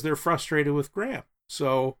to, because they're frustrated with Graham.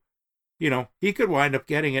 So, he could wind up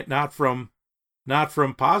getting it not from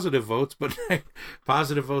positive votes, but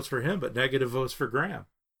positive votes for him, but negative votes for Graham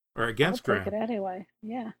or against I'll take Graham. it anyway.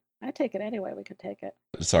 Yeah, I take it anyway. We could take it.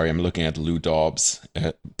 Sorry, I'm looking at Lou Dobbs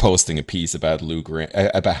posting a piece about Lou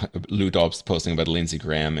Dobbs posting about Lindsey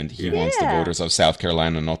Graham, and he wants the Yeah. voters of South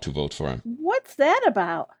Carolina not to vote for him. What's that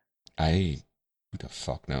about? Who the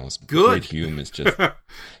fuck knows? Good. Brit Hume is just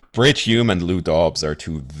Brit Hume and Lou Dobbs are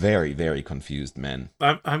two very, very confused men.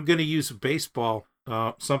 I'm going to use baseball,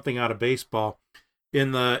 something out of baseball.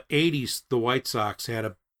 In the 80s, the White Sox had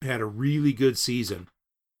a really good season,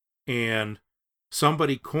 and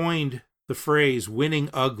somebody coined the phrase "winning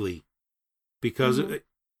ugly" because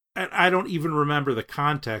I don't even remember the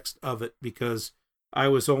context of it because I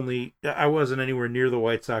wasn't anywhere near the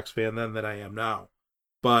White Sox fan then that I am now.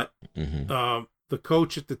 But the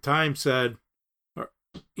coach at the time said,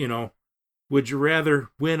 would you rather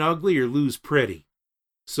win ugly or lose pretty?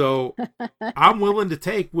 So I'm willing to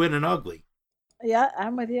take winning ugly. Yeah,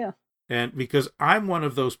 I'm with you. And because I'm one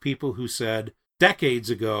of those people who said decades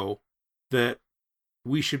ago that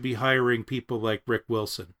we should be hiring people like Rick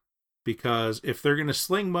Wilson, because if they're going to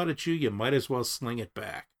sling mud at you, you might as well sling it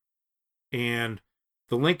back. And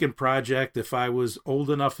the Lincoln Project, if I was old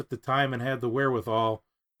enough at the time and had the wherewithal,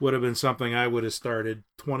 would have been something I would have started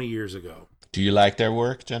 20 years ago. Do you like their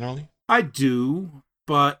work generally? I do,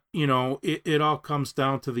 but, it all comes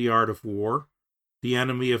down to the art of war. The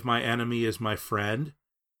enemy of my enemy is my friend.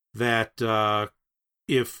 That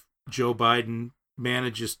if Joe Biden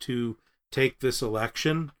manages to take this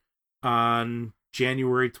election on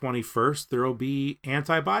January 21st, there will be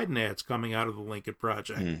anti-Biden ads coming out of the Lincoln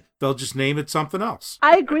Project. They'll just name it something else.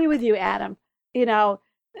 I agree with you, Adam.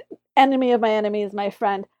 Enemy of my enemy is my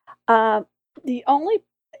friend.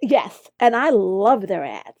 Yes, and I love their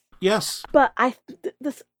ads. Yes. But I've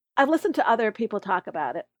listened to other people talk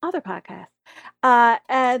about it, other podcasts.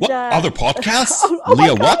 And What? Other podcasts? oh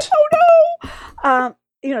Leah, my God, what? Oh no!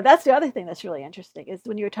 that's the other thing that's really interesting is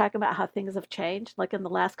when you were talking about how things have changed, like in the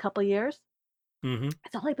last couple of years. Mm-hmm.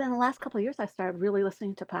 It's only been the last couple of years I started really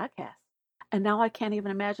listening to podcasts. And now I can't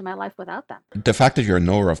even imagine my life without them. The fact that you're a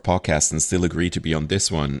knower of podcasts and still agree to be on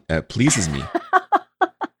this one pleases me.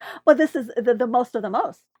 Well, this is the most of the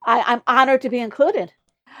most. I'm honored to be included.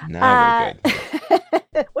 Now we're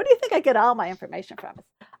good. Where do you think I get all my information from?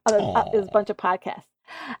 Is a bunch of podcasts.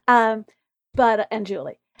 And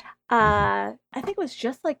Julie, I think it was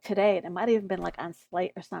just like today, and it might have even been like on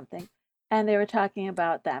Slate or something, and they were talking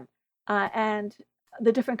about them and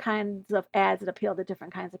the different kinds of ads that appeal to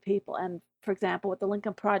different kinds of people. And for example, what the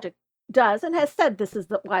Lincoln Project does and has said this is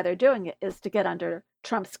why they're doing it is to get under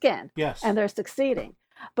Trump's skin. Yes. And they're succeeding.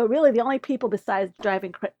 But really, the only people besides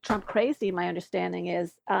driving Trump crazy, my understanding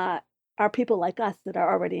is, are people like us that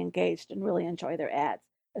are already engaged and really enjoy their ads.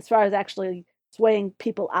 As far as actually swaying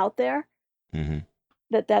people out there, Mm-hmm.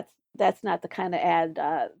 that's not the kind of ad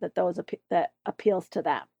that appeals to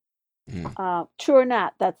them. Mm. True or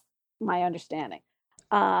not, that's my understanding.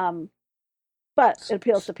 But it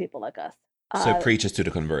appeals to people like us. So it preaches to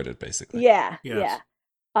the converted, basically. Yeah, Yes.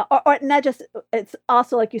 yeah. Or not just, it's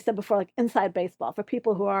also, like you said before, like inside baseball. For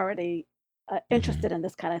people who are already interested in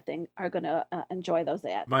this kind of thing are going to enjoy those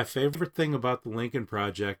ads. My favorite thing about the Lincoln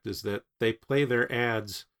Project is that they play their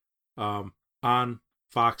ads on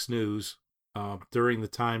Fox News during the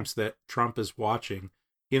times that Trump is watching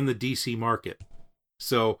in the DC market.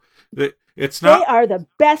 So it's not. They are the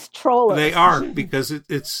best trollers. They are, because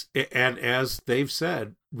and as they've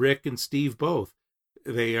said, Rick and Steve both,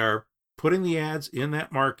 they are putting the ads in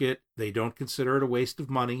that market. They don't consider it a waste of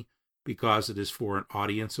money because it is for an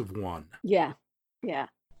audience of one. Yeah, yeah,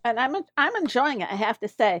 and I'm enjoying it, I have to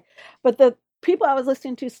say. But the people I was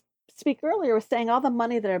listening to speak earlier were saying all the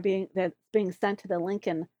money that's being sent to the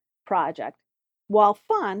Lincoln Project, while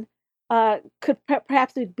fun, could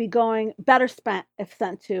perhaps be going better spent if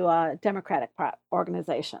sent to Democratic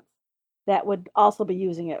organizations that would also be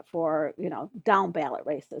using it for down ballot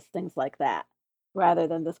races, things like that, rather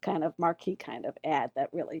than this kind of marquee kind of ad that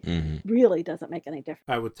really doesn't make any difference.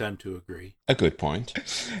 I would tend to agree. A good point.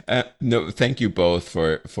 No, thank you both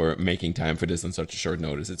for making time for this on such a short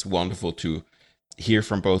notice. It's wonderful to hear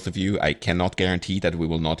from both of you. I cannot guarantee that we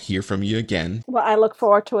will not hear from you again. Well, I look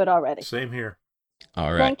forward to it already. Same here.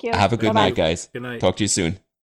 All right. Thank you. Have a good Bye-bye. night, guys. Good night. Talk to you soon.